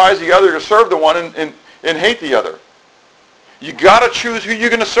and despise the other, or serve the one and hate the other. You got to choose who you're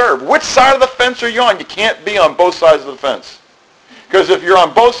going to serve. Which side of the fence are you on? You can't be on both sides of the fence. Because if you're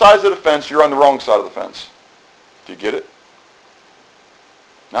on both sides of the fence, you're on the wrong side of the fence. Do you get it?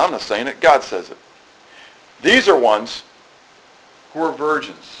 Now I'm not saying it. God says it. These are ones who are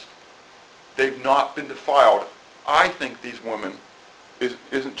virgins. They've not been defiled. I think these women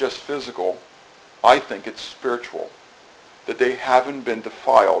isn't just physical. I think it's spiritual. That they haven't been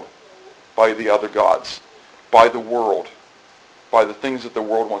defiled by the other gods, by the world, by the things that the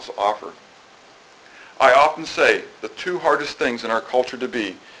world wants to offer. I often say the two hardest things in our culture to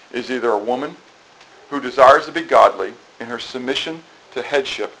be is either a woman who desires to be godly in her submission to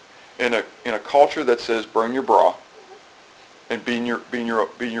headship in a culture that says burn your bra and being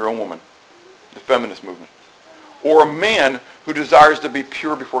your own woman, the feminist movement, or a man who desires to be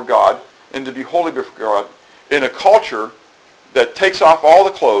pure before God and to be holy before God in a culture that takes off all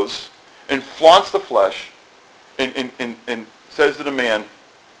the clothes and flaunts the flesh and says to the man,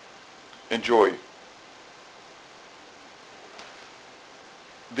 enjoy.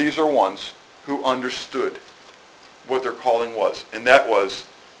 These are ones who understood what their calling was, and that was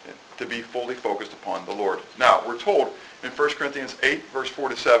to be fully focused upon the Lord. Now, we're told in 1 Corinthians 8, verse 4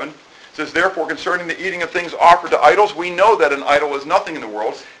 to 7, it says, therefore, concerning the eating of things offered to idols, we know that an idol is nothing in the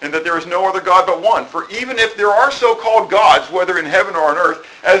world, and that there is no other God but one. For even if there are so-called gods, whether in heaven or on earth,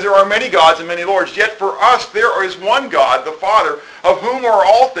 as there are many gods and many lords, yet for us there is one God, the Father, of whom are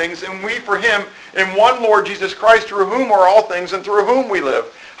all things, and we for him, and one Lord Jesus Christ, through whom are all things, and through whom we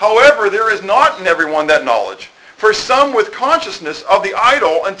live. However, there is not in everyone that knowledge. For some with consciousness of the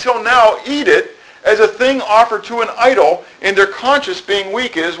idol until now eat it as a thing offered to an idol, and their conscience being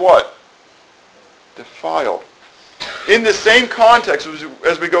weak is what? Defiled. In the same context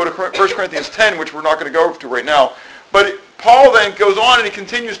as we go to 1 Corinthians 10, which we're not going to go to right now, but Paul then goes on and he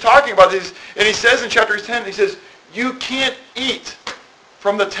continues talking about this, and he says in chapter 10, he says, you can't eat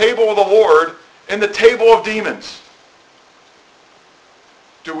from the table of the Lord and the table of demons.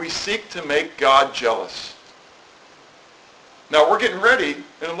 Do we seek to make God jealous? Now we're getting ready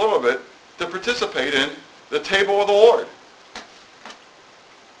in a little bit to participate in the table of the Lord,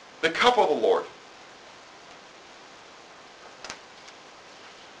 the cup of the Lord.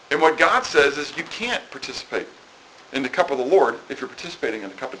 And what God says is you can't participate in the cup of the Lord if you're participating in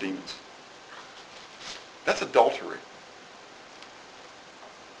the cup of demons. That's adultery.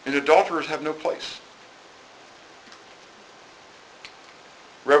 And adulterers have no place.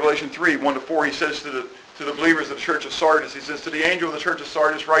 Revelation 3, 1-4, he says to the believers of the church of Sardis, he says, to the angel of the church of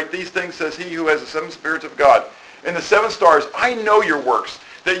Sardis write, these things says he who has the seven spirits of God and the seven stars, I know your works,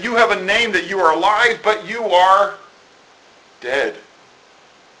 that you have a name, that you are alive, but you are dead.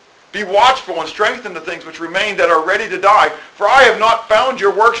 Be watchful and strengthen the things which remain that are ready to die, for I have not found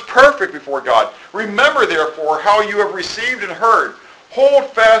your works perfect before God. Remember, therefore, how you have received and heard. Hold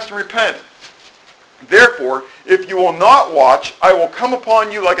fast and repent. Therefore, if you will not watch, I will come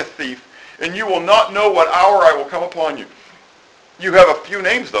upon you like a thief, and you will not know what hour I will come upon you. You have a few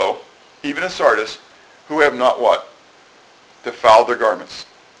names, though, even in Sardis, who have not what? Defiled their garments.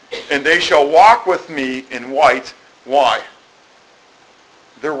 And they shall walk with me in white. Why?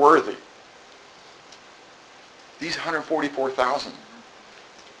 They're worthy. These 144,000.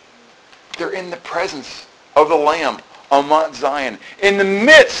 They're in the presence of the Lamb on Mount Zion. In the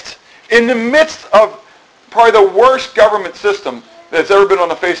midst of probably the worst government system that's ever been on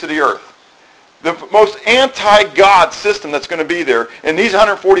the face of the earth. The most anti-God system that's going to be there. And these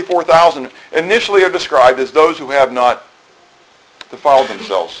 144,000 initially are described as those who have not defiled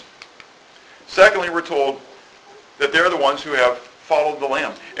themselves. Secondly, we're told that they're the ones who have followed the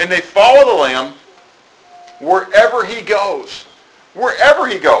Lamb. And they follow the Lamb wherever he goes. Wherever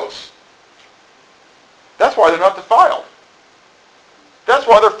he goes. That's why they're not defiled. That's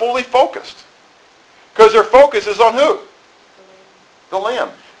why they're fully focused. Because their focus is on who? The Lamb.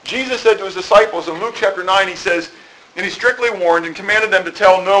 Jesus said to his disciples in Luke chapter 9, he says, and he strictly warned and commanded them to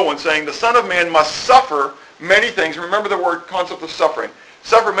tell no one, saying, the Son of Man must suffer many things. Remember the word concept of suffering.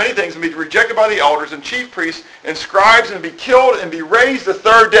 Suffer many things and be rejected by the elders and chief priests and scribes and be killed and be raised the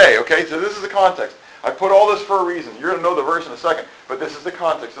third day. Okay, so this is the context. I put all this for a reason. You're going to know the verse in a second, but this is the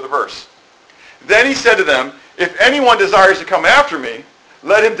context of the verse. Then he said to them, if anyone desires to come after me,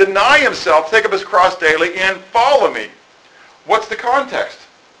 let him deny himself, take up his cross daily, and follow me. What's the context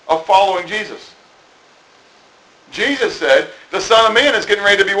of following Jesus? Jesus said, the Son of Man is getting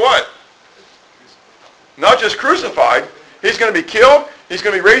ready to be what? Not just crucified. He's going to be killed. He's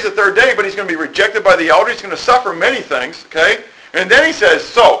going to be raised the third day, but he's going to be rejected by the elders. He's going to suffer many things, okay? And then he says,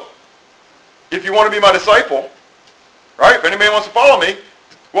 so, if you want to be my disciple, right? If any man wants to follow me,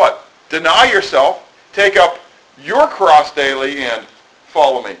 what? Deny yourself, take up your cross daily, and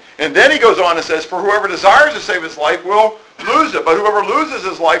follow me. And then he goes on and says, for whoever desires to save his life will lose it, but whoever loses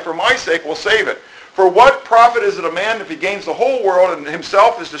his life for my sake will save it. For what profit is it a man if he gains the whole world and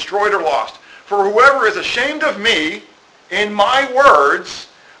himself is destroyed or lost? For whoever is ashamed of me, in my words,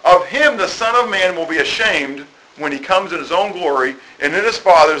 of him the Son of Man will be ashamed when he comes in his own glory and in his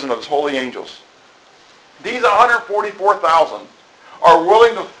Father's and of his holy angels. These 144,000 are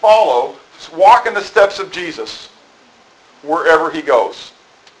willing to follow, walk in the steps of Jesus wherever he goes.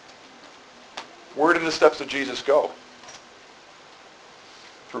 Where did the steps of Jesus go?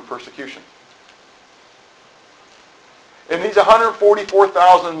 Through persecution. And these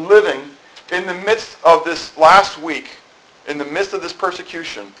 144,000 living in the midst of this last week, in the midst of this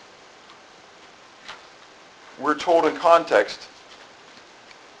persecution, we're told in context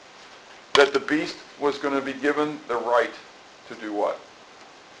that the beast was going to be given the right to do what?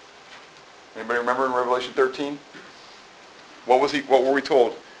 Anybody remember in Revelation 13? What were we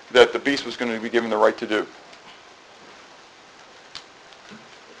told that the beast was going to be given the right to do?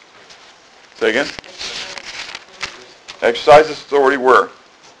 Say again? Exercise his authority where?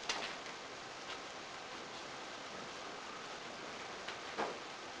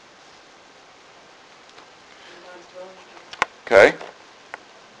 Okay.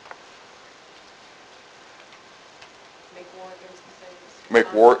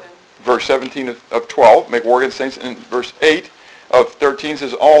 Make war, verse 17 of 12, make war against saints. In verse 8 of 13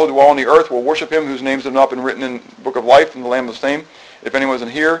 says, all who dwell on the earth will worship him whose names have not been written in the book of life and the Lamb of the same. If anyone isn't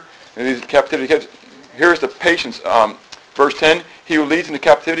here, and these captivity, here's the patience. Verse 10, he who leads into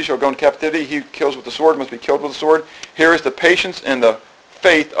captivity shall go into captivity. He who kills with the sword must be killed with the sword. Here is the patience and the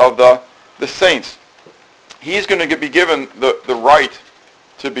faith of the saints. He's going to be given the right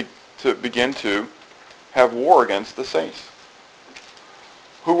to begin to have war against the saints.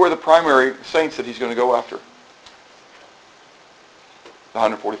 Who were the primary saints that he's going to go after? The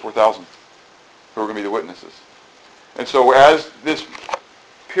 144,000 who are going to be the witnesses. And so as this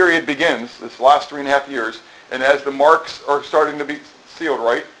period begins, this last 3.5 years, and as the marks are starting to be sealed,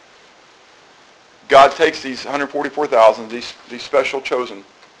 right? God takes these 144,000, these special chosen,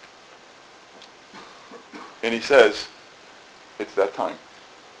 and he says, it's that time.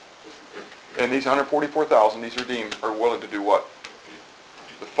 And these 144,000, these redeemed, are willing to do what?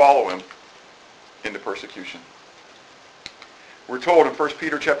 To follow him into persecution. We're told in 1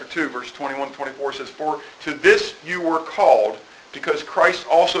 Peter chapter 2, verse 21-24 says, for to this you were called, because Christ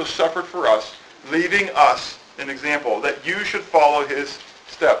also suffered for us, leaving us an example, that you should follow his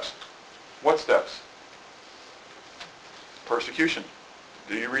steps. What steps? Persecution.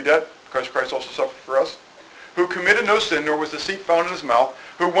 Do you read that? Because Christ also suffered for us. who committed no sin, nor was deceit found in his mouth,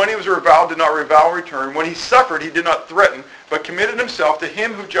 who when he was reviled did not revile in return. When he suffered, he did not threaten, but committed himself to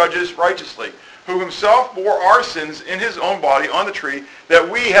him who judges righteously, who himself bore our sins in his own body on the tree, that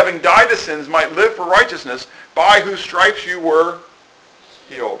we, having died to sins, might live for righteousness, by whose stripes you were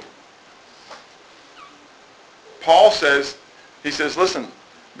healed. Paul says, listen,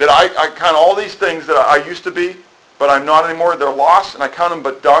 that I count all these things that I used to be, but I'm not anymore. They're lost, and I count them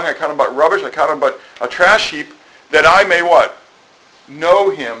but dung. I count them but rubbish. I count them but a trash heap, that I may what? Know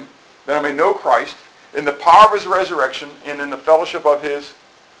him, that I may know Christ, in the power of his resurrection, and in the fellowship of his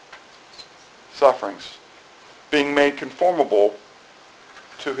sufferings, being made conformable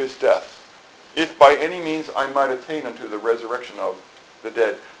to his death, if by any means I might attain unto the resurrection of the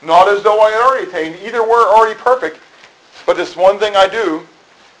dead. Not as though I had already attained, either were already perfect, but this one thing I do,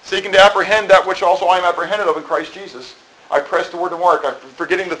 seeking to apprehend that which also I am apprehended of in Christ Jesus. I press toward the mark,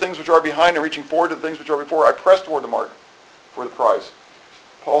 forgetting the things which are behind and reaching forward to the things which are before. I press toward the mark for the prize.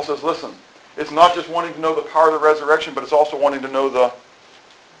 Paul says, listen, it's not just wanting to know the power of the resurrection, but it's also wanting to know the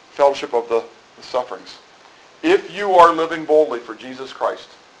fellowship of the sufferings. If you are living boldly for Jesus Christ,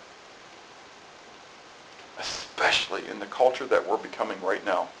 especially in the culture that we're becoming right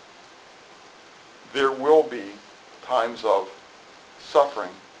now, there will be times of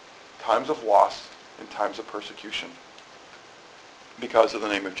suffering, times of loss, and times of persecution because of the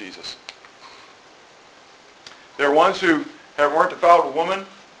name of Jesus. There are ones who weren't defiled with woman,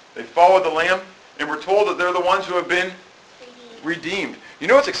 they followed the Lamb, and we're told that they're the ones who have been redeemed. You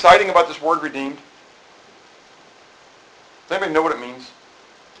know what's exciting about this word redeemed? Does anybody know what it means?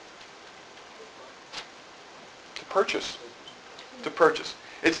 To purchase. To purchase.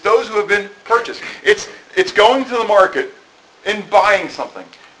 It's those who have been purchased. It's going to the market and buying something.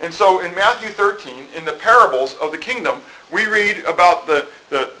 And so in Matthew 13, in the parables of the kingdom, we read about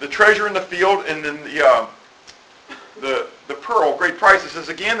the treasure in the field and then the pearl, great price. It says,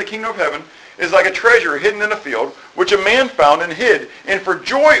 again, the kingdom of heaven is like a treasure hidden in a field, which a man found and hid. And for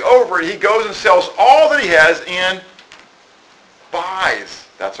joy over it, he goes and sells all that he has and buys,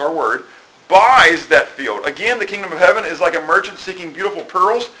 that's our word, buys that field. Again, the kingdom of heaven is like a merchant seeking beautiful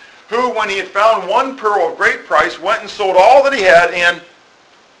pearls, who, when he had found one pearl of great price, went and sold all that he had and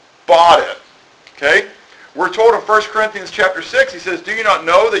bought it. Okay? We're told in 1 Corinthians chapter 6, he says, do you not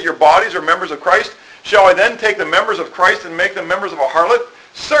know that your bodies are members of Christ? Shall I then take the members of Christ and make them members of a harlot?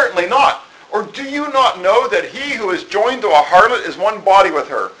 Certainly not. Or do you not know that he who is joined to a harlot is one body with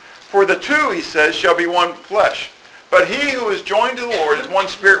her? For the two, he says, shall be one flesh. But he who is joined to the Lord is one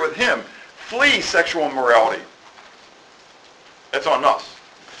spirit with him. Flee sexual immorality. That's on us.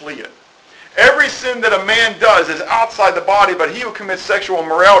 Flee it. Every sin that a man does is outside the body, but he who commits sexual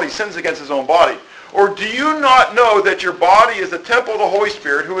immorality sins against his own body. Or do you not know that your body is the temple of the Holy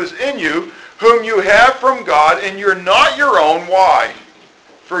Spirit who is in you, whom you have from God, and you're not your own? Why?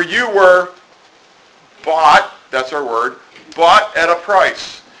 For you were bought, that's our word, bought at a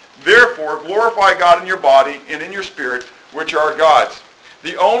price. Therefore, glorify God in your body and in your spirit, which are God's.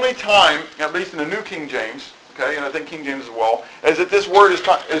 The only time, at least in the New King James, okay, and I think King James as well, is that this word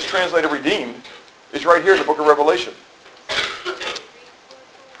is translated redeemed, is right here in the book of Revelation.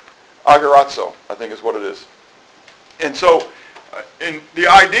 Agorazo, I think is what it is. And so, and the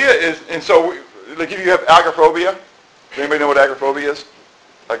idea is, and so, like if you have agoraphobia, does anybody know what agoraphobia is?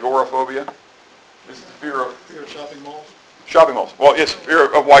 Agoraphobia? This is the fear of shopping malls. Shopping malls. Well, it's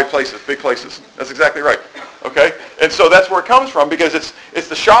fear of wide places, big places. That's exactly right. Okay? And so that's where it comes from, because it's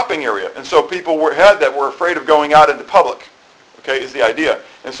the shopping area. And so people were afraid of going out into public. Okay, is the idea.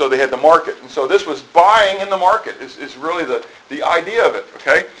 And so they had the market. And so this was buying in the market is really the idea of it.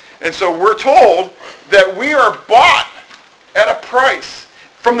 Okay? And so we're told that we are bought at a price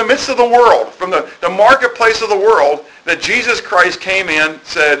from the midst of the world, from the marketplace of the world, that Jesus Christ came in,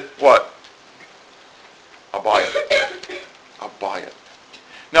 said, what? I'll buy it. I'll buy it.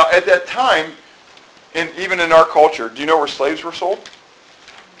 Now, at that time, and even in our culture, do you know where slaves were sold?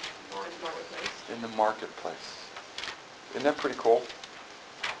 In the marketplace. Isn't that pretty cool?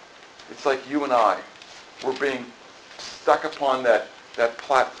 It's like you and I were being stuck upon that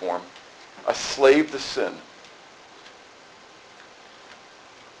platform, a slave to sin.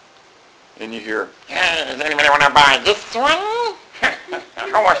 And you hear, Hey, does anybody want to buy this one?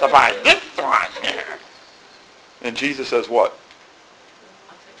 Who wants to buy this one? and Jesus says what?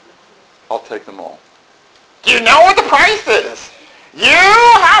 I'll take them all. Do you know what the price is? You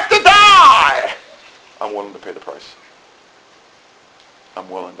have to die! I'm willing to pay the price. I'm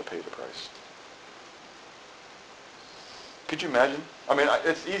willing to pay the price. Could you imagine? I mean,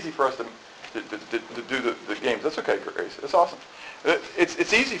 it's easy for us to do the games. That's okay, Grace. It's awesome.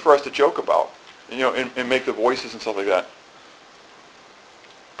 It's easy for us to joke about. and make the voices and stuff like that.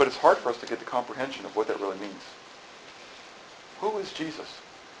 But it's hard for us to get the comprehension of what that really means. Who is Jesus?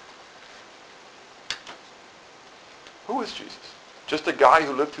 Who is Jesus? Just a guy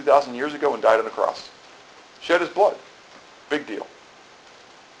who lived 2,000 years ago and died on the cross. Shed his blood. Big deal.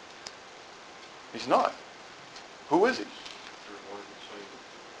 He's not. Who is he?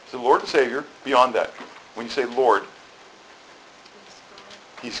 He's the Lord and Savior. Beyond that, when you say Lord,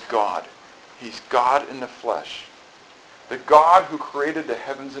 he's God. He's God in the flesh. The God who created the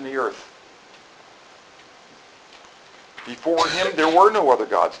heavens and the earth. Before him there were no other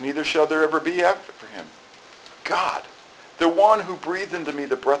gods, neither shall there ever be after him. God. The one who breathed into me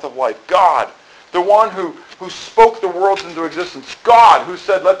the breath of life. God. The one who spoke the worlds into existence. God who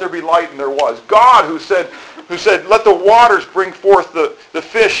said, let there be light, and there was. God who said, let the waters bring forth the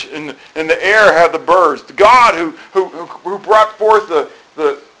fish, and the air have the birds. God who brought forth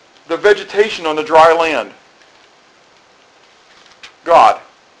the vegetation on the dry land. God,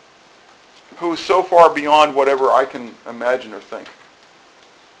 who is so far beyond whatever I can imagine or think,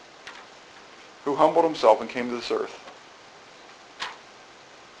 who humbled himself and came to this earth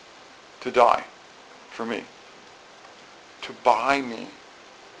to die for me, to buy me.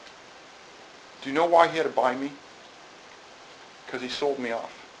 Do you know why he had to buy me? Because he sold me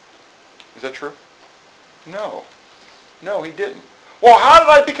off. Is that true? No. No, he didn't. Well, how did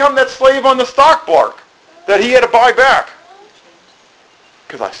I become that slave on the stock block that he had to buy back?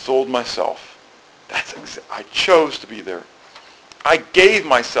 Because I sold myself. I chose to be there. I gave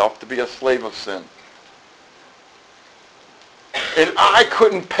myself to be a slave of sin. And I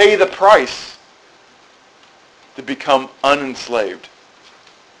couldn't pay the price to become unenslaved.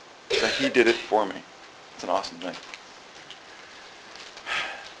 So he did it for me. It's an awesome thing.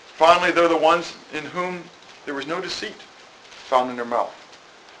 Finally, they're the ones in whom there was no deceit found in their mouth.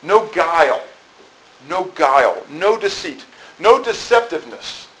 No guile. No guile. No deceit. No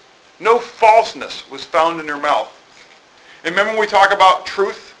deceptiveness. No falseness was found in their mouth. And remember when we talk about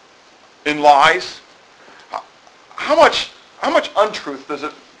truth in lies? How much untruth does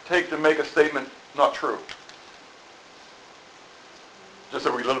it take to make a statement not true? Just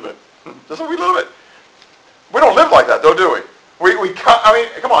a wee little bit. Just a wee little bit. We don't live like that, though, do we?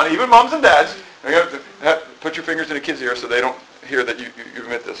 Come on, even moms and dads, you have to put your fingers in the kids' ear so they don't hear that you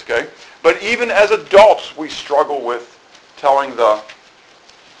admit this, okay? But even as adults, we struggle with telling the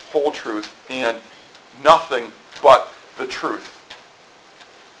whole truth and nothing but the truth.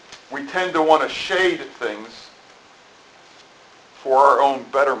 We tend to want to shade things for our own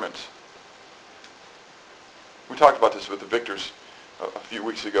betterment. We talked about this with the Victors a few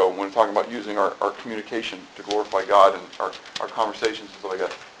weeks ago when we were talking about using our communication to glorify God and our conversations and stuff like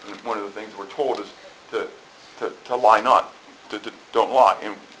that. And one of the things we're told is to lie not, to don't lie.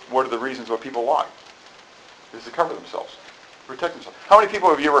 And what are the reasons why people lie? Is to cover themselves, protect themselves. How many people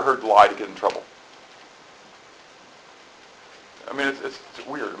have you ever heard lie to get in trouble? I mean, it's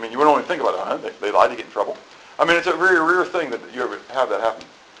weird. I mean, you wouldn't only think about it, huh? They lie to get in trouble. I mean, it's a very rare thing that you ever have that happen.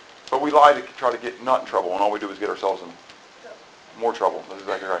 But we lie to try to get not in trouble, and all we do is get ourselves in more trouble. That's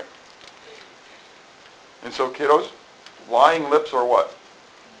exactly right. And so, kiddos, lying lips are what?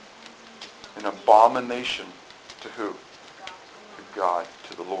 An abomination to who? To God,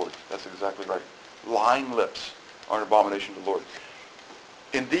 to the Lord. That's exactly right. Lying lips are an abomination to the Lord.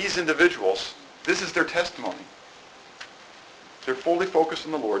 In these individuals, this is their testimony. They're fully focused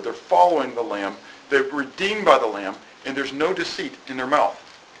on the Lord. They're following the Lamb. They're redeemed by the Lamb, and there's no deceit in their mouth.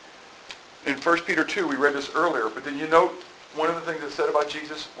 In 1 Peter 2, we read this earlier, but did you note one of the things it said about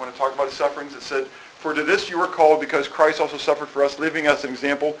Jesus when it talked about his sufferings? It said, "For to this you were called, because Christ also suffered for us, leaving us an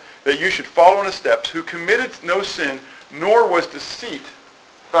example that you should follow in his steps, who committed no sin, nor was deceit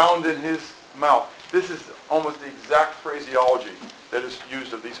found in his mouth." This is almost the exact phraseology that is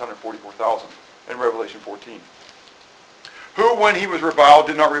used of these 144,000 in Revelation 14. "Who, when he was reviled,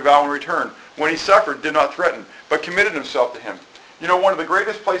 did not revile in return. When he suffered, did not threaten, but committed himself to him." You know, one of the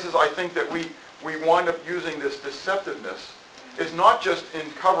greatest places I think that we wind up using this deceptiveness is not just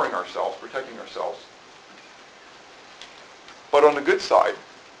in covering ourselves, protecting ourselves, but on the good side,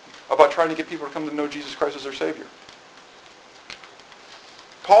 about trying to get people to come to know Jesus Christ as their Savior.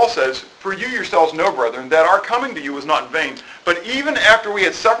 Paul says, "For you yourselves know, brethren, that our coming to you was not in vain. But even after we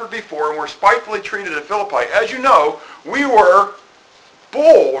had suffered before and were spitefully treated at Philippi, as you know, we were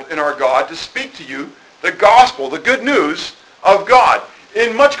bold in our God to speak to you the gospel, the good news of God,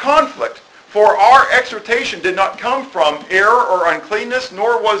 in much conflict. For our exhortation did not come from error or uncleanness,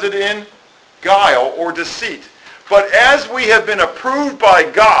 nor was it in guile or deceit. But as we have been approved by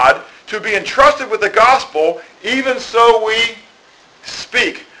God to be entrusted with the gospel, even so we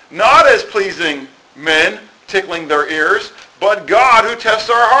speak, not as pleasing men, tickling their ears, but God who tests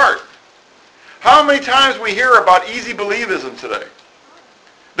our heart. How many times we hear about easy believism today?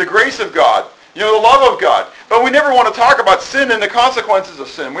 The grace of God, the love of God. But we never want to talk about sin and the consequences of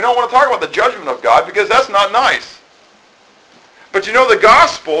sin. We don't want to talk about the judgment of God because that's not nice. But the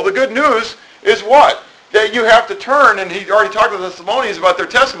gospel, the good news, is what? That you have to turn, and he already talked to the Thessalonians about their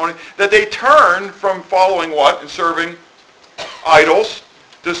testimony, that they turn from following what? And serving idols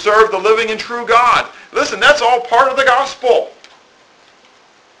to serve the living and true God. Listen, that's all part of the gospel.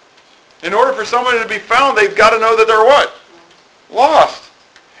 In order for somebody to be found, they've got to know that they're what? Lost.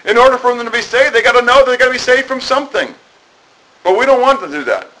 In order for them to be saved, they've got to know that they've got to be saved from something. But we don't want them to do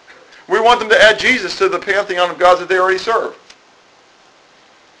that. We want them to add Jesus to the pantheon of gods that they already serve.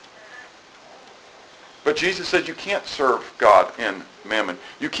 But Jesus said you can't serve God and mammon.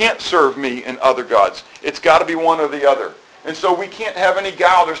 You can't serve me and other gods. It's got to be one or the other. And so we can't have any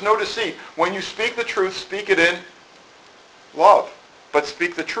guile. There's no deceit. When you speak the truth, speak it in love. But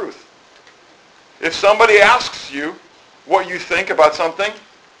speak the truth. If somebody asks you what you think about something,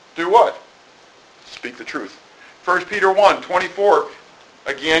 do what? Speak the truth. 1 Peter 1:24,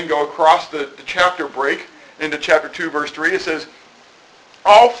 again, go across the chapter break into chapter 2, verse 3. It says,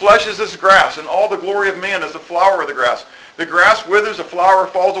 all flesh is as grass, and all the glory of man is the flower of the grass. The grass withers, the flower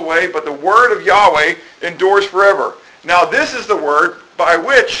falls away, but the word of Yahweh endures forever. Now this is the word by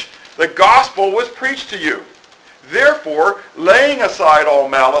which the gospel was preached to you. Therefore, laying aside all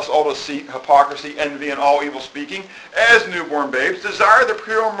malice, all deceit, hypocrisy, envy, and all evil speaking, as newborn babes, desire the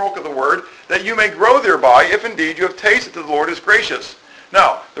pure milk of the word, that you may grow thereby, if indeed you have tasted that the Lord is gracious.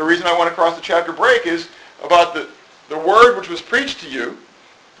 Now, the reason I went across the chapter break is about the word which was preached to you,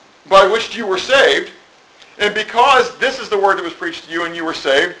 by which you were saved, and because this is the word that was preached to you and you were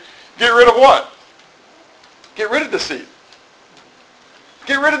saved, get rid of what? Get rid of deceit.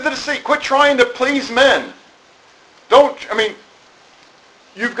 Get rid of the deceit. Quit trying to please men.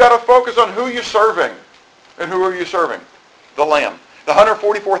 You've got to focus on who you're serving. And who are you serving? The Lamb. The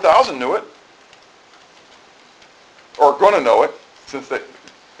 144,000 knew it. Or going to know it.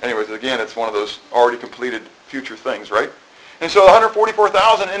 Anyways, again, it's one of those already completed future things, right? And so the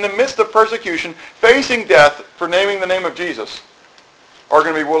 144,000, in the midst of persecution, facing death for naming the name of Jesus, are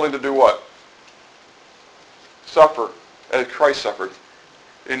going to be willing to do what? Suffer as Christ suffered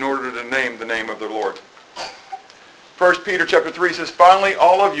in order to name the name of the Lord. 1 Peter chapter 3 says, finally,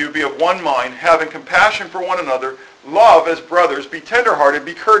 all of you be of one mind, having compassion for one another, love as brothers, be tenderhearted,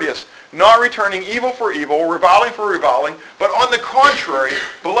 be courteous, not returning evil for evil, reviling for reviling, but on the contrary,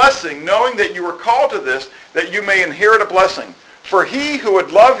 blessing, knowing that you were called to this, that you may inherit a blessing. For he who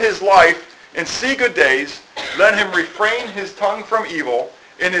would love his life and see good days, let him refrain his tongue from evil,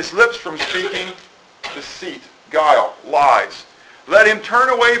 and his lips from speaking deceit, guile, lies. Let him turn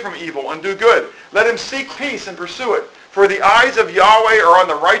away from evil and do good. Let him seek peace and pursue it. For the eyes of Yahweh are on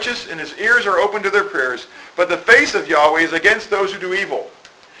the righteous, and his ears are open to their prayers. But the face of Yahweh is against those who do evil.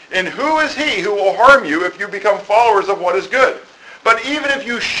 And who is he who will harm you if you become followers of what is good? But even if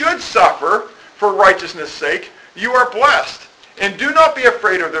you should suffer for righteousness' sake, you are blessed. And do not be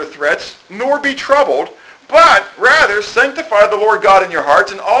afraid of their threats, nor be troubled, but rather sanctify the Lord God in your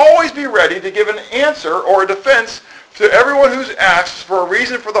hearts, and always be ready to give an answer or a defense to everyone who asks for a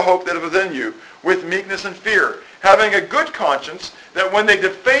reason for the hope that is within you, with meekness and fear, having a good conscience, that when they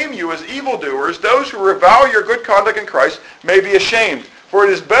defame you as evildoers, those who revile your good conduct in Christ may be ashamed. For it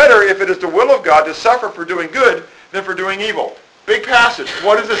is better, if it is the will of God, to suffer for doing good than for doing evil. Big passage.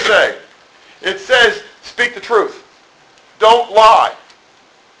 What does it say? It says, speak the truth. Don't lie.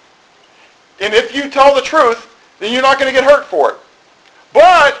 And if you tell the truth, then you're not going to get hurt for it.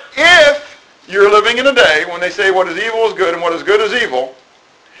 But if you're living in a day when they say what is evil is good and what is good is evil,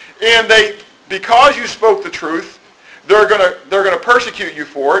 and because you spoke the truth, they're going to persecute you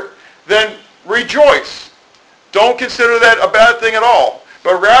for it, then rejoice. Don't consider that a bad thing at all.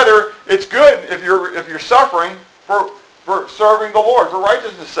 But rather, it's good if you're suffering for serving the Lord, for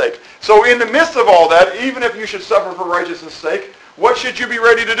righteousness' sake. So in the midst of all that, even if you should suffer for righteousness' sake, what should you be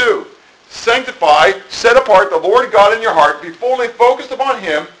ready to do? Sanctify, set apart the Lord God in your heart, be fully focused upon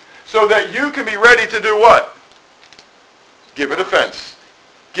him, so that you can be ready to do what? Give a defense.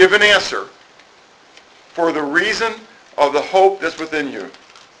 Give an answer for the reason of the hope that's within you.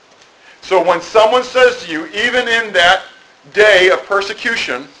 So when someone says to you, even in that day of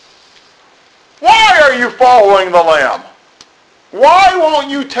persecution, why are you following the Lamb? Why won't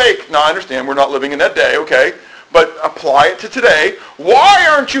you take, now I understand we're not living in that day, okay, but apply it to today. Why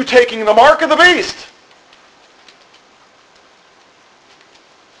aren't you taking the mark of the beast?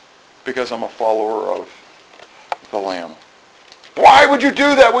 Because I'm a follower of the Lamb. Why would you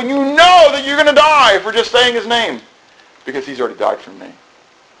do that when you know that you're going to die for just saying his name? Because he's already died for me.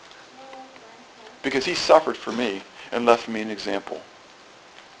 Because he suffered for me and left me an example.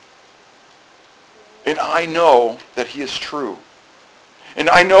 And I know that he is true. And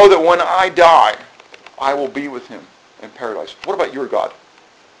I know that when I die, I will be with him in paradise. What about your God?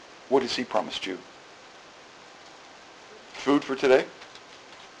 What has he promised you? Food for today?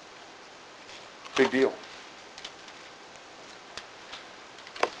 Big deal.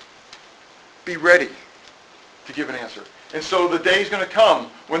 Be ready to give an answer. And so the day's going to come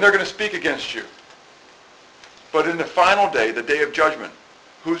when they're going to speak against you. But in the final day, the day of judgment,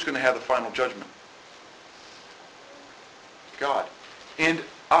 who's going to have the final judgment? God. And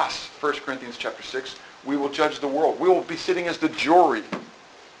us, 1 Corinthians chapter 6, we will judge the world. We will be sitting as the jury,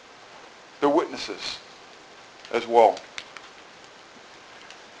 the witnesses as well.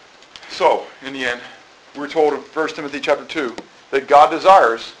 So, in the end, we're told in 1 Timothy chapter 2 that God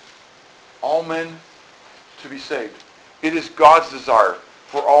desires all men to be saved. It is God's desire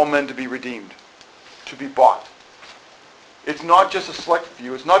for all men to be redeemed, to be bought. It's not just a select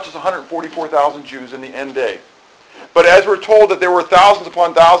few. It's not just 144,000 Jews in the end day. But as we're told that there were thousands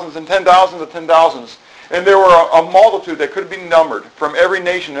upon thousands and 10,000s of 10,000s, and there were a multitude that could have been numbered from every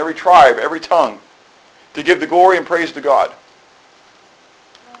nation, every tribe, every tongue, to give the glory and praise to God.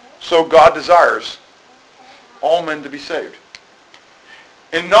 So God desires all men to be saved.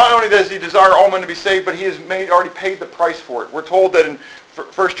 And not only does he desire all men to be saved, but he has already paid the price for it. We're told that in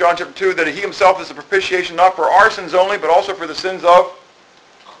 1 John chapter 2 that he himself is a propitiation not for our sins only, but also for the sins of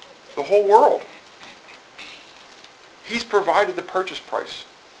the whole world. He's provided the purchase price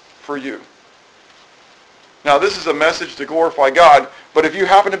for you. Now, this is a message to glorify God, but if you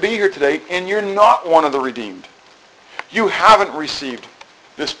happen to be here today and you're not one of the redeemed, you haven't received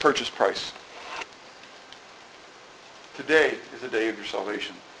this purchase price. Today is the day of your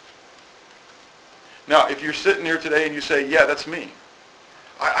salvation. Now, if you're sitting here today and you say, yeah, that's me.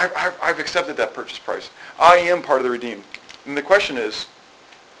 I've accepted that purchase price. I am part of the redeemed. And the question is,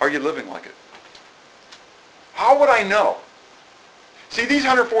 are you living like it? How would I know? See, these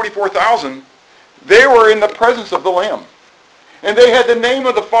 144,000, they were in the presence of the Lamb. And they had the name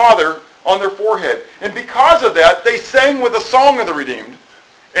of the Father on their forehead. And because of that, they sang with the song of the redeemed.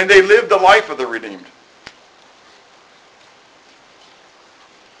 And they lived the life of the redeemed.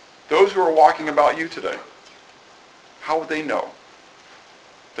 Those who are walking about you today, how would they know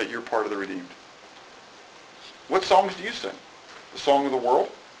that you're part of the redeemed? What songs do you sing? The song of the world?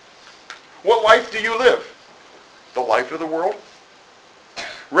 What life do you live? The life of the world?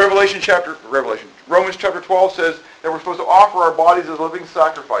 Romans chapter 12 says that we're supposed to offer our bodies as a living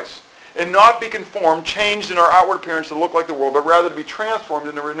sacrifice and not be conformed, changed in our outward appearance to look like the world, but rather to be transformed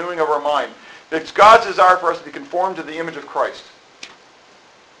in the renewing of our mind. It's God's desire for us to be conformed to the image of Christ.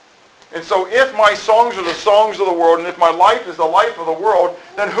 And so if my songs are the songs of the world, and if my life is the life of the world,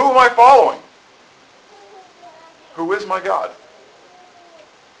 then who am I following? Who is my God?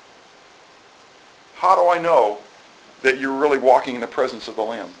 How do I know that you're really walking in the presence of the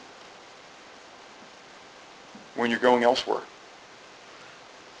Lamb when you're going elsewhere?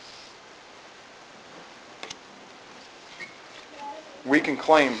 We can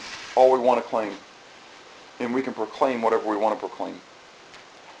claim all we want to claim, and we can proclaim whatever we want to proclaim.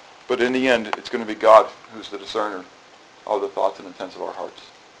 But in the end, it's going to be God who's the discerner of the thoughts and intents of our hearts.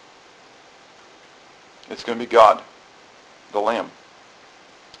 It's going to be God, the Lamb,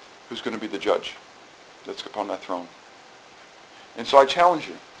 who's going to be the judge that's upon that throne. And so I challenge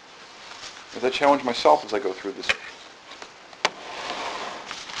you, as I challenge myself as I go through this.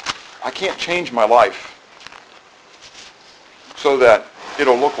 I can't change my life so that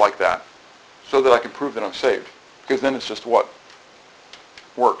it'll look like that, so that I can prove that I'm saved. Because then it's just what?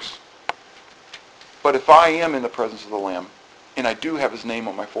 Works. But if I am in the presence of the Lamb, and I do have his name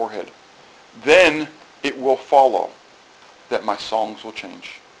on my forehead, then it will follow that my songs will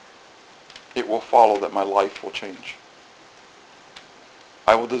change. It will follow that my life will change.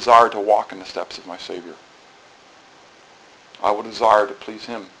 I will desire to walk in the steps of my Savior. I will desire to please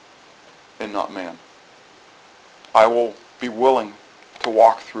him and not man. I will be willing to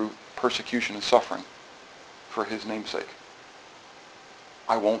walk through persecution and suffering for his name's sake.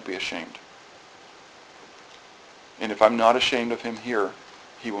 I won't be ashamed. And if I'm not ashamed of him here,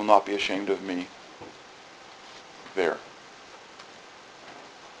 he will not be ashamed of me there.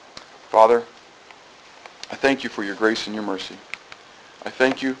 Father, I thank you for your grace and your mercy. I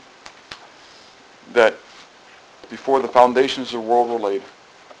thank you that before the foundations of the world were laid,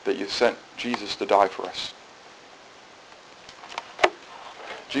 that you sent Jesus to die for us.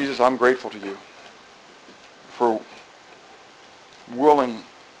 Jesus, I'm grateful to you for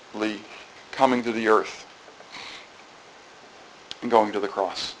willingly coming to the earth and going to the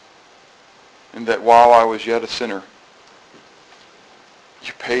cross. And that while I was yet a sinner,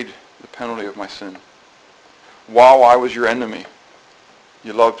 you paid the penalty of my sin. While I was your enemy,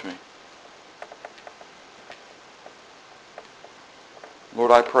 you loved me.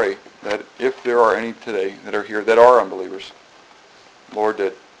 Lord, I pray that if there are any today that are here that are unbelievers, Lord,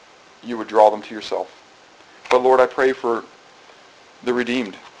 that you would draw them to yourself. But Lord, I pray for the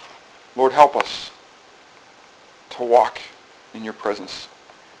redeemed. Lord, help us to walk in your presence.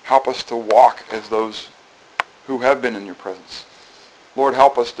 Help us to walk as those who have been in your presence. Lord,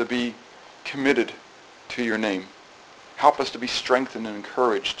 help us to be committed to your name. Help us to be strengthened and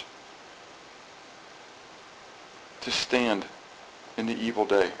encouraged to stand in the evil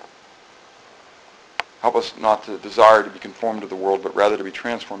day. Help us not to desire to be conformed to the world, but rather to be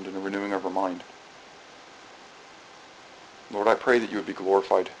transformed in the renewing of our mind. Lord, I pray that you would be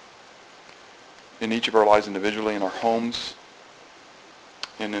glorified in each of our lives individually, in our homes,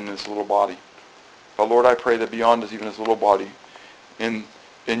 and in this little body. But Lord, I pray that beyond us, even this little body, in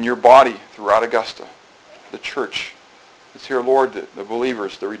your body throughout Augusta, the church that's here, Lord, the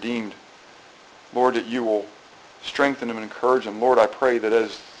believers, the redeemed, Lord, that you will strengthen them and encourage them. Lord, I pray that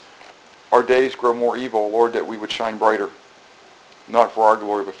as our days grow more evil, Lord, that we would shine brighter, not for our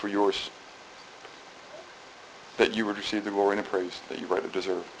glory, but for yours, that you would receive the glory and the praise that you rightly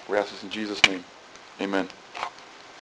deserve. We ask this in Jesus' name. Amen.